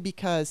 only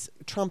because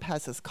Trump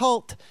has his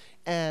cult.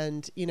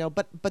 And,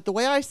 but the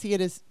way I see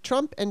it is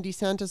Trump and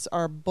DeSantis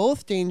are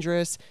both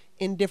dangerous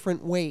in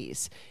different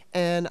ways.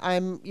 And I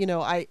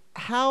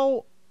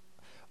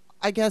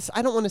guess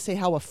I don't want to say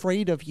how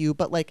afraid of you,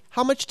 but like,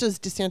 how much does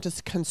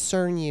DeSantis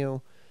concern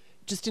you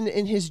just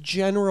in his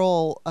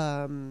general,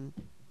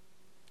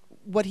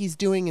 what he's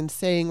doing and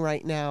saying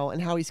right now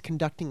and how he's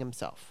conducting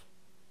himself?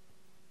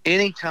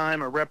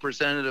 Anytime a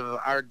representative of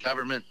our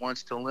government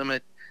wants to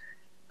limit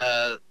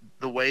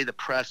the way the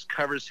press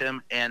covers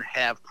him and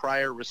have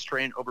prior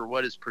restraint over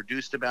what is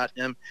produced about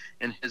him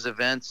and his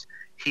events,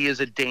 he is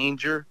a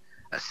danger,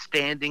 a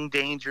standing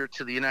danger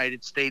to the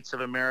United States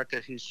of America.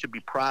 He should be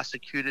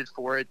prosecuted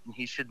for it, and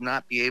he should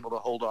not be able to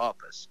hold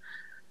office.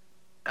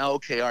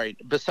 Okay, all right.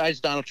 Besides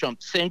Donald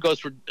Trump, same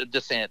goes for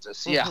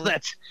DeSantis. Yeah,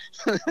 that's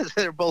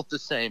they're both the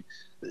same.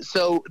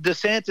 So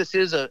DeSantis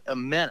is a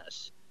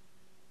menace.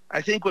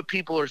 I think what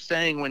people are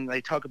saying when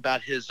they talk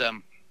about his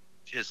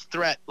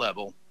threat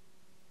level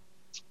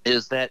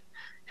is that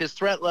his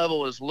threat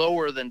level is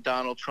lower than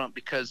Donald Trump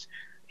because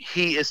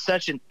he is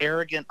such an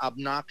arrogant,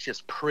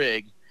 obnoxious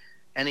prig,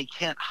 and he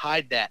can't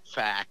hide that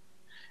fact.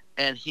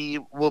 And he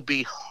will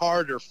be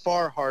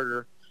far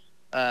harder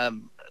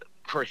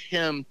for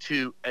him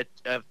to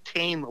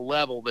attain the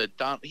level that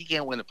he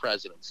can't win the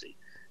presidency.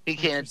 He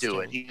can't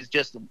do it. He's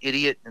just an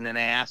idiot and an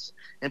ass,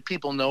 and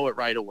people know it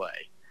right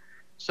away.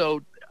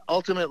 So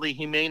ultimately,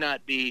 he may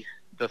not be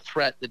the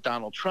threat that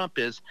Donald Trump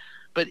is,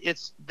 but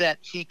it's that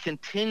he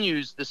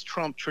continues this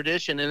Trump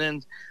tradition, and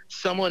then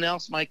someone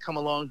else might come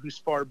along who's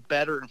far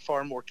better and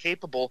far more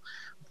capable,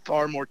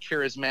 far more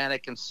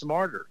charismatic and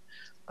smarter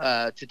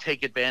to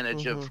take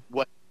advantage of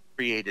what he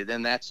created,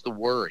 and that's the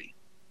worry.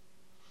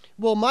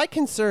 Well, my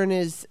concern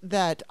is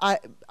that I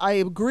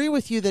agree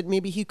with you that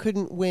maybe he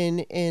couldn't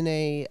win in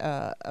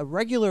a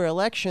regular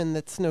election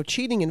that's no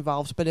cheating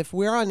involved, but if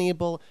we're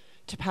unable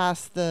to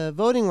pass the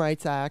Voting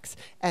Rights Acts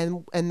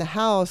and the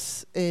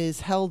House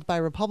is held by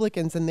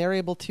Republicans and they're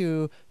able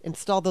to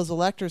install those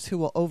electors who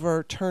will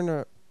overturn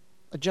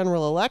a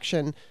general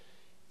election,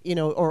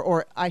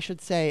 or I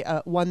should say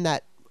one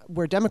that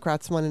where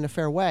Democrats won in a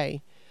fair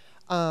way.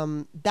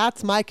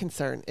 That's my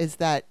concern. Is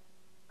that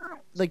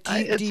like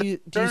do you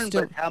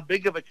still? But how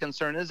big of a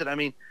concern is it? I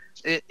mean,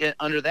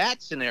 under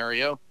that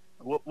scenario,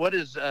 what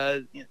does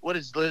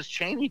Liz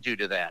Cheney do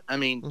to that? I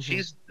mean,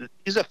 she's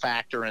a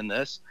factor in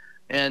this,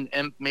 and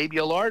maybe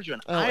a large one.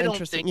 Oh, I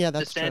don't think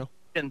that's true.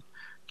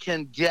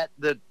 Can get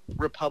the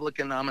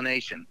Republican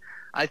nomination.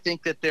 I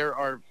think that there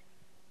are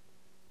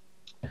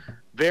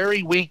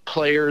very weak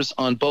players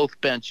on both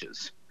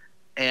benches,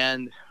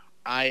 and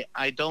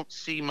I don't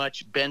see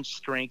much bench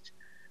strength.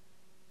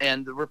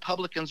 And the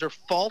Republicans are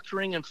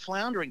faltering and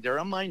floundering. They're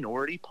a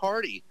minority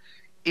party.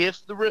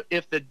 If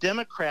the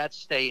Democrats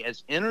stay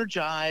as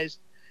energized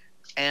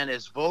and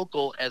as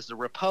vocal as the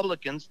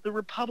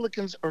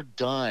Republicans are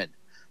done.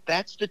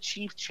 That's the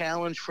chief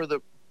challenge for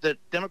the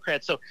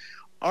Democrats. So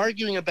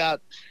arguing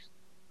about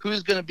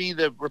who's going to be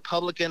the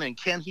Republican and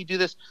can he do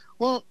this,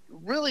 well,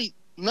 really,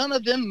 none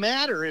of them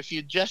matter if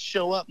you just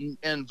show up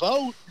and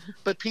vote,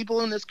 but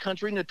people in this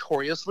country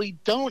notoriously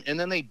don't. And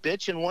then they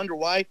bitch and wonder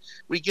why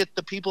we get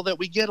the people that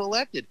we get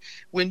elected.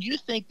 When you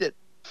think that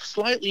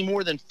slightly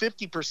more than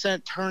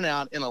 50%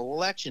 turnout in an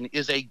election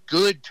is a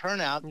good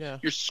turnout,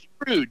 you're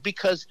screwed,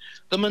 because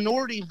the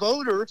minority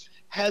voter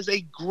has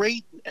a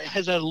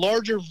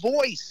larger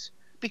voice,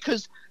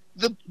 because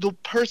the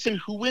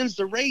person who wins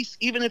the race,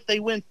 even if they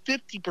win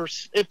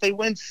 50%, if they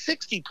win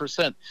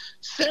 60%,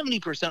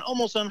 70%,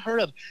 almost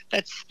unheard of,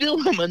 that's still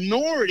a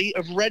minority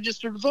of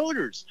registered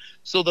voters.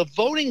 So the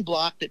voting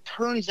bloc that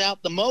turns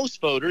out the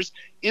most voters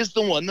is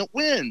the one that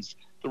wins.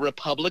 The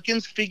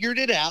Republicans figured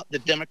it out. The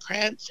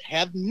Democrats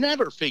have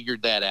never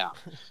figured that out.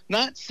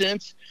 Not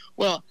since,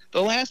 well,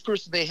 the last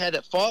person they had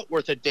that fought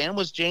worth a damn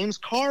was James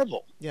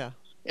Carville. Yeah.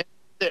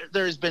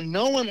 There's been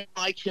no one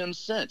like him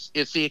since.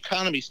 It's the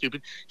economy,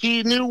 stupid.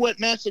 He knew what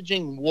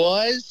messaging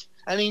was,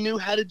 and he knew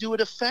how to do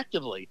it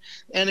effectively.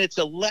 And it's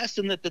a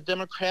lesson that the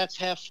Democrats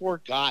have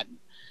forgotten.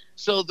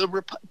 So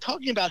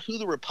talking about who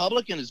the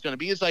Republican is going to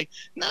be is like,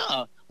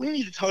 no, we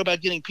need to talk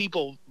about getting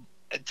people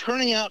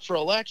turning out for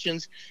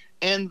elections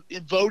and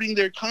voting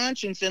their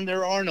conscience, and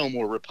there are no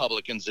more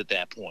Republicans at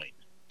that point.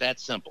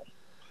 That's simple.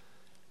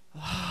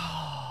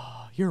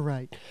 You're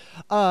right.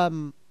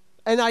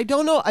 And I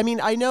don't know. I mean,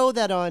 I know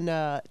that on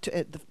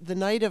the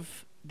night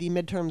of the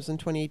midterms in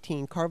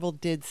 2018, Carville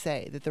did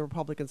say that the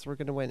Republicans were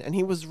going to win, and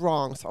he was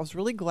wrong. So I was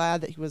really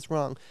glad that he was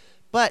wrong.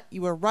 But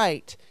you were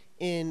right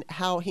in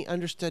how he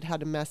understood how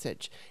to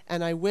message.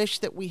 And I wish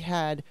that we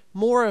had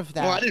more of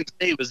that. Well, I didn't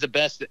say he was the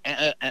best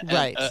at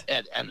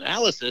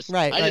analysis.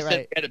 Right, I just said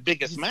right. he had the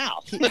biggest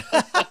mouth.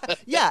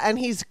 Yeah, and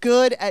he's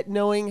good at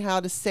knowing how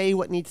to say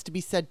what needs to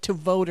be said to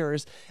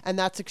voters, and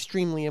that's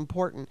extremely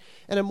important.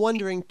 And I'm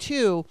wondering,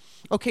 too,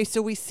 okay,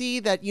 so we see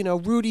that,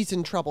 Rudy's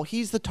in trouble.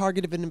 He's the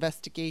target of an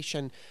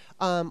investigation.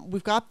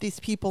 We've got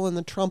these people in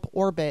the Trump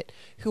orbit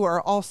who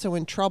are also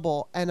in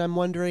trouble, and I'm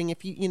wondering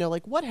if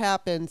what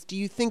happens? Do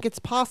you think it's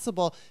possible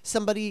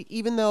somebody,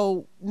 even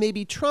though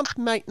maybe Trump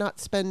might not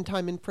spend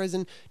time in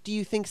prison, do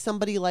you think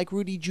somebody like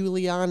Rudy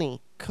Giuliani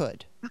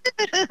could?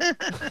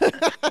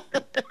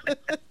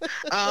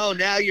 Oh,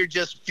 now you're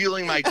just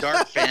fueling my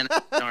dark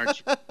fantasy,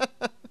 aren't you?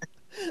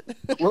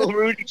 Will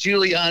Rudy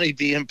Giuliani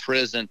be in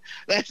prison?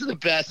 That's the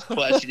best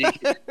question.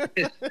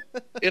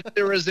 If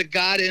there was a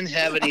God in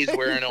heaven, he's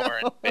wearing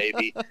orange,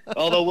 baby.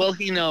 Although, will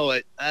he know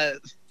it?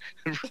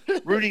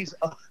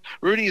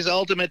 Rudy's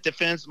ultimate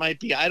defense might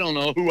be, I don't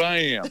know who I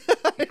am.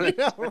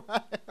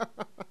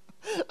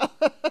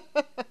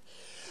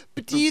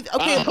 But do you?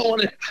 Okay,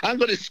 I'm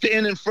going to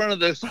stand in front of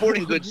the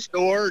sporting goods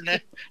store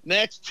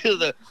next to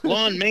the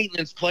lawn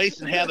maintenance place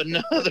and have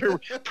another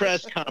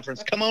press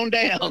conference. Come on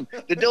down.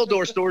 The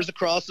Dildor store's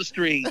across the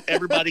street.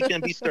 Everybody can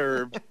be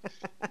served.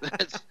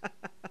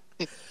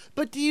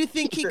 But do you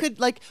think he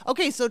could,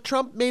 okay, so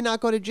Trump may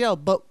not go to jail,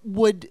 but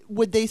would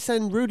they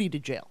send Rudy to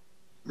jail?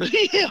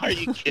 Yeah, are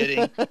you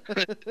kidding?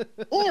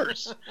 Of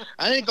course.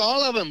 I think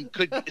all of them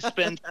could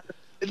spend,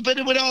 but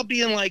it would all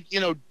be in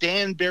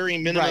Danbury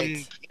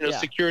minimum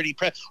security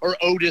press, or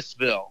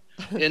Otisville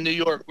in New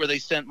York, where they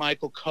sent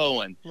Michael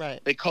Cohen. Right.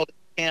 They called it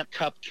Camp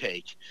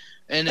Cupcake,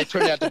 and it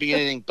turned out to be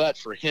anything but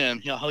for him.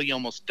 He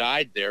almost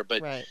died there,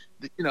 but right.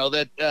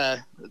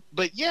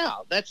 But yeah,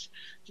 that's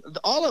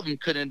all of them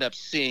could end up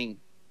seeing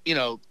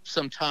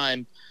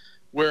sometime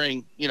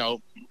wearing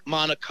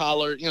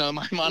monocollar,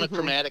 my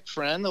monochromatic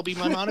friend. They'll be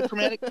my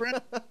monochromatic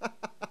friend.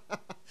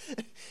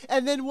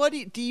 And then what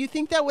do you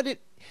think that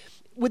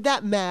would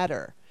that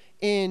matter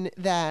in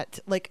that,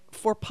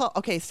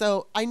 okay,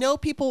 so I know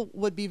people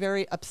would be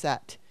very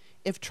upset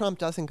if Trump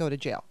doesn't go to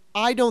jail.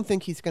 I don't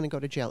think he's going to go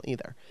to jail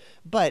either.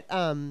 But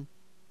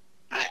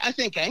I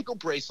think ankle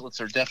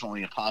bracelets are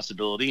definitely a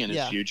possibility in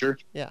his future.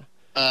 Yeah.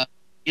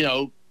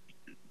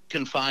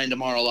 Confined to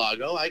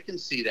Mar-a-Lago. I can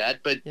see that.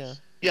 But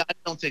yeah, I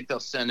don't think they'll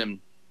send him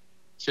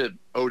to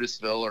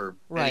Otisville or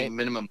any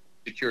minimum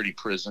security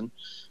prison.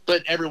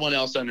 But everyone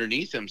else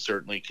underneath him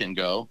certainly can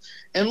go.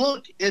 And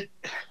look,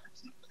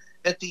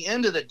 at the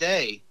end of the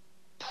day,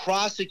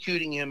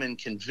 prosecuting him and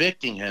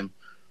convicting him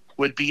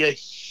would be a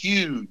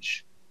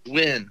huge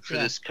win for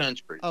this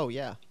country. Oh,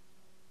 yeah.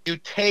 you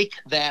take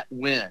that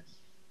win.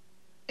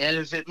 And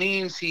if it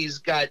means he's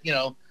got,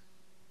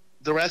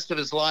 the rest of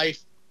his life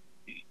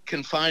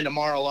confined to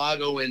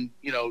Mar-a-Lago in,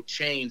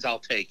 chains, I'll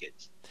take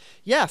it.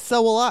 Yeah,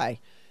 so will I.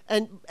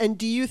 And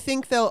do you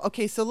think, though,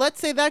 okay, so let's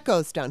say that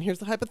goes down. Here's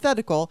the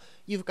hypothetical.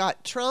 You've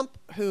got Trump,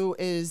 who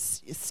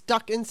is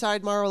stuck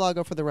inside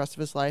Mar-a-Lago for the rest of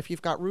his life.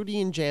 You've got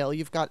Rudy in jail.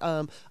 You've got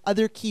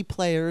other key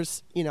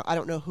players. I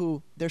don't know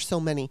who. There's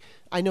so many.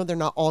 I know they're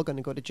not all going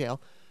to go to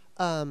jail.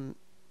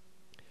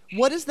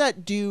 What does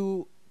that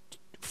do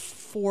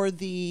for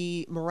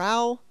the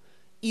morale,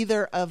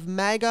 either of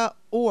MAGA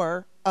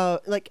or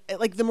like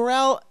the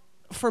morale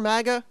for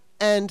MAGA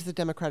and the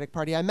Democratic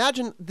Party? I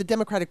imagine the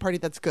Democratic Party,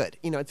 that's good.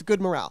 It's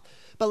good morale.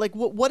 But like,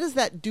 what does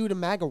that do to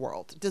MAGA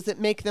world? Does it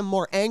make them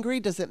more angry?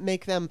 Does it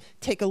make them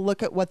take a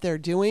look at what they're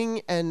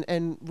doing and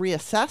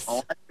reassess?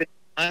 Oh,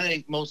 I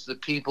think most of the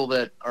people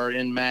that are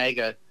in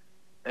MAGA,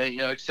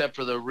 except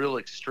for the real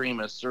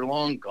extremists, are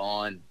long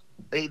gone.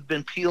 They've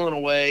been peeling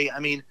away. I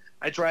mean,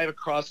 I drive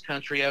across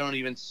country. I don't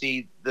even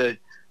see the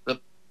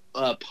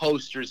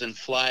posters and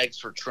flags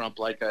for Trump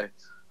like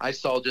I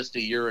saw just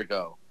a year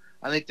ago.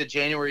 I think the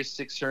January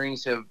 6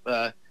 hearings have,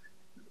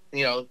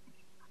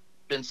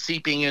 been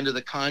seeping into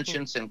the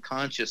conscience and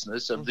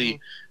consciousness of the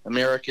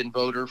American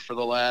voter for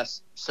the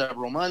last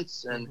several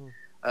months, and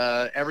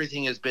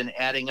everything has been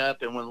adding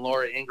up. And when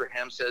Laura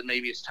Ingraham said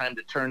maybe it's time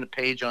to turn the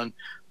page on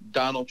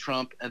Donald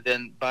Trump, and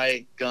then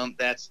by gum,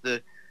 that's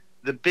the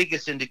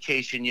biggest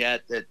indication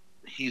yet that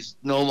he's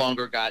no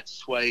longer got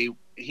sway.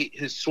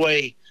 His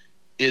sway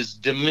is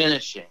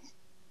diminishing,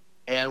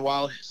 and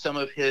while some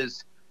of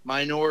his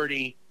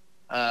minority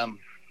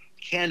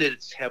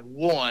candidates have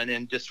won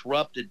and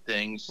disrupted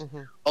things,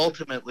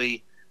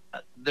 ultimately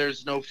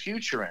there's no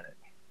future in it.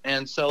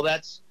 And so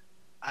that's,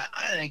 I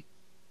think,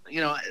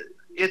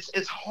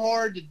 it's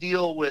hard to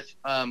deal with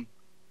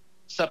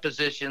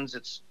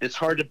suppositions. It's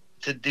hard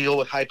to deal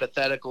with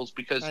hypotheticals,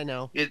 because I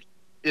know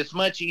it's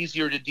much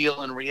easier to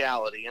deal in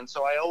reality. And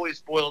so I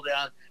always boil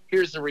down,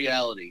 here's the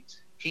reality.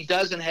 He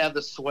doesn't have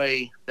the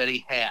sway that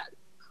he had.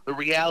 The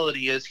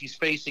reality is he's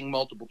facing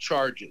multiple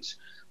charges.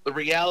 The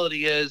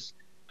reality is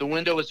the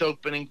window is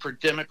opening for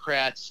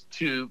Democrats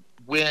to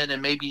win,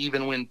 and maybe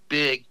even win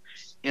big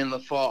in the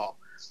fall.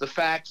 The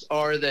facts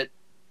are that,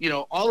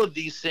 all of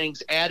these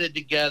things added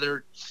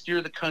together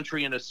steer the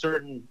country in a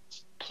certain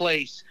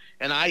place.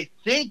 And I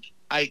think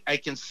I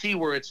can see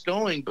where it's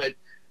going, but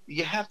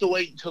you have to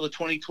wait until the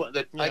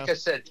 2020. Like I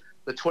said,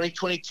 the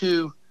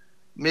 2022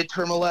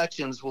 midterm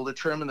elections will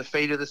determine the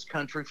fate of this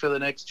country for the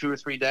next 2 or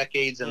 3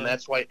 decades, and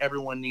that's why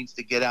everyone needs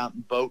to get out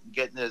and vote and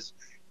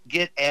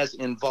get as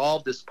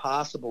involved as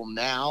possible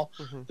now.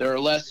 There are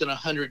less than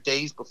 100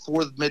 days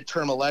before the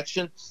midterm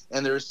election,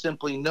 and there is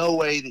simply no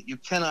way that you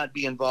cannot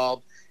be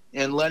involved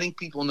in letting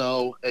people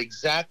know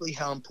exactly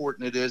how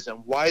important it is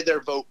and why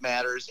their vote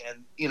matters.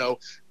 And,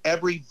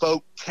 every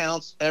vote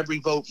counts, every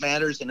vote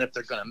matters. And if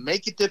they're going to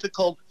make it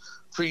difficult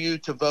for you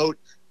to vote,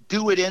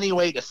 do it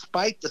anyway,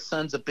 despite the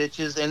sons of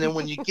bitches. And then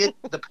when you get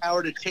the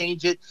power to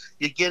change it,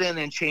 you get in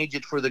and change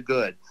it for the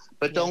good.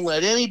 But don't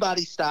let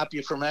anybody stop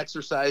you from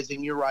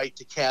exercising your right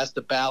to cast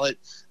a ballot.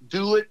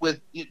 Do it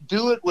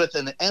with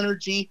an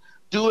energy.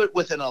 Do it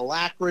with an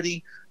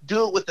alacrity.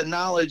 Do it with the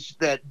knowledge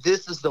that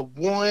this is the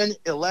one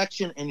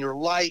election in your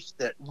life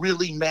that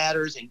really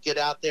matters, and get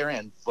out there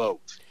and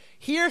vote.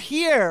 Hear,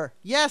 hear.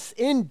 Yes,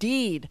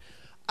 indeed.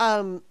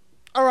 All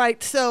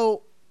right,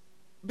 so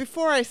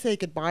before I say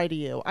goodbye to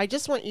you, I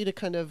just want you to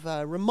kind of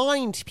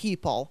remind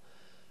people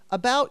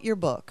about your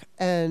book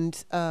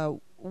and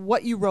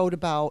what you wrote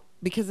about,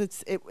 because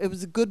it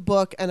was a good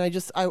book, and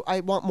I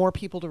want more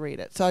people to read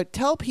it. So I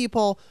tell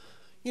people,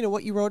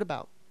 what you wrote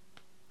about.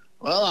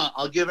 Well,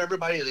 I'll give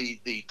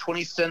everybody the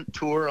 20-cent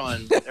tour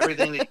on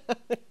everything that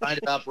you find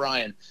about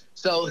Brian.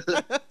 So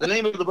the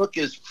name of the book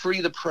is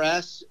Free the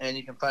Press, and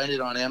you can find it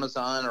on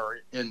Amazon or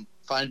in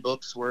fine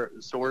books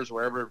stores,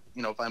 wherever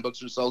fine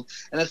books are sold.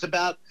 And it's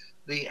about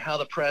how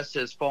the press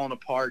has fallen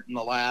apart in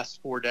the last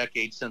 4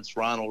 decades since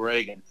Ronald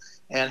Reagan,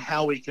 and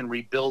how we can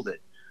rebuild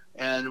it,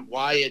 and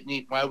why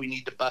we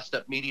need to bust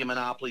up media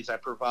monopolies. I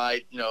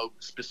provide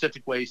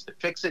specific ways to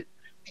fix it,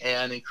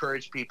 and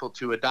encourage people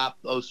to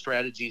adopt those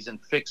strategies in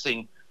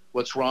fixing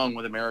what's wrong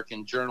with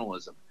American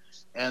journalism.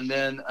 And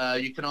then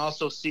you can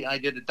also see, I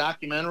did a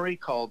documentary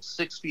called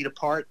 6 Feet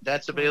Apart.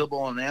 That's available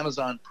on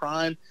Amazon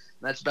Prime. And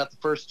that's about the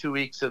first 2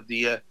 weeks of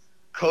the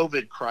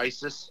COVID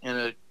crisis in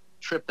a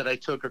trip that I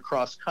took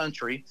across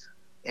country.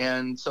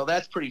 And so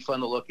that's pretty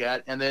fun to look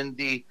at. And then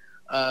the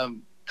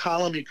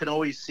column you can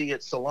always see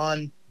at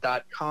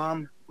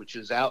salon.com, which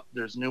is out.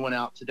 There's a new one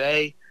out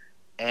today.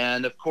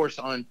 And, of course,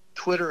 on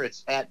Twitter,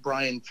 it's at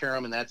Brian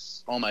Karem, and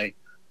that's all my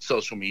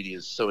social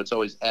medias. So it's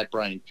always at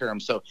Brian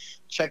Karem. So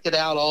check it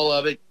out, all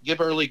of it.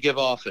 Give early, give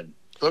often.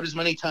 Vote as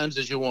many times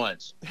as you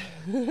want.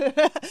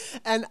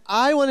 And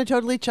I want to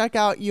totally check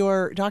out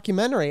your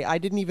documentary. I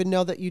didn't even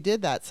know that you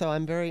did that, so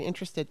I'm very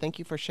interested. Thank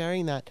you for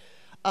sharing that.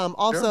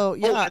 Also, Sure.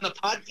 yeah. Oh, and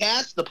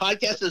the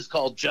podcast is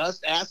called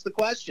Just Ask the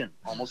Question.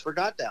 Almost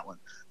forgot that one.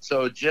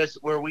 So just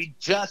where we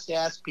just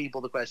ask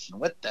people the question,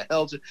 what the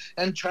hell's it?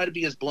 And try to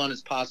be as blunt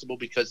as possible,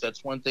 because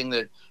that's one thing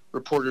that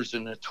reporters are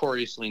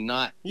notoriously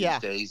not these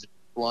days,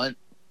 blunt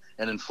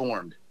and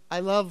informed. I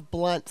love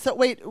blunt. So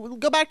wait,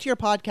 go back to your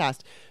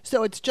podcast.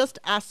 So it's Just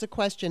Ask the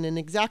Question, and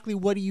exactly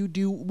what do you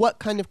do? What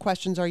kind of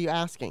questions are you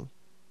asking?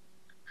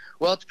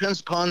 Well, it depends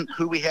upon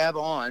who we have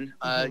on,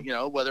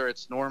 whether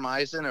it's Norm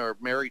Eisen or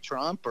Mary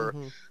Trump or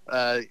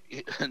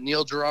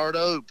Neil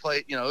Girardo, who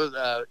played,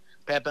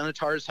 Pat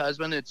Benatar's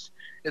husband.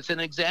 It's an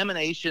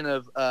examination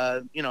of,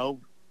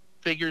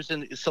 figures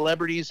and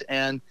celebrities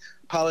and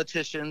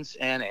politicians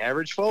and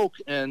average folk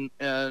and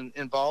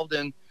involved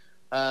in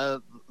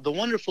the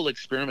wonderful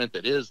experiment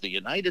that is the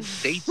United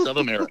States of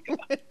America.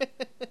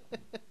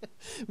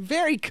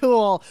 Very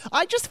cool.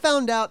 I just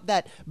found out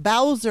that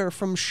Bowser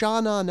from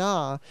Sha Na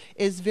Na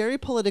is very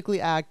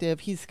politically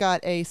active. He's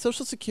got a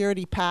Social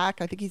Security PAC.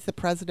 I think he's the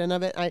president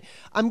of it.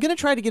 I'm going to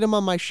try to get him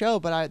on my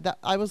show, but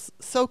I was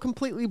so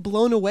completely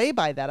blown away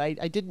by that. I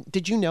didn't.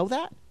 Did you know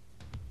that?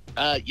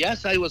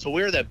 Yes, I was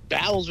aware that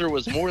Bowser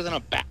was more than a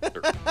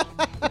Bowser.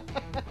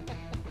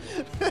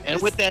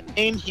 And with that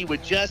name, he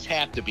would just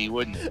have to be,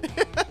 wouldn't he?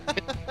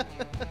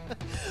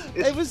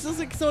 It was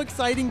just so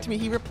exciting to me.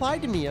 He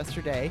replied to me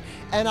yesterday,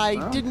 and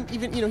I didn't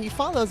even, he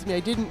follows me.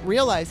 I didn't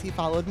realize he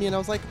followed me, and I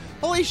was like,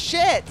 holy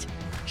shit,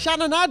 Sha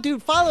Na Na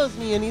dude follows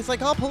me, and he's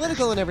like all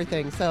political and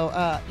everything. So,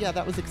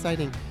 that was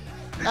exciting.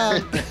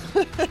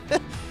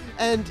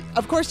 And,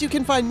 of course, you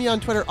can find me on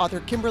Twitter,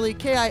 author Kimberly,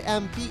 Kimberley.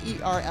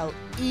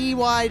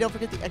 Don't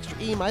forget the extra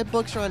E. My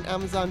books are on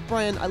Amazon.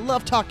 Brian, I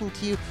love talking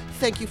to you.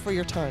 Thank you for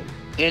your time.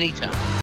 Anytime.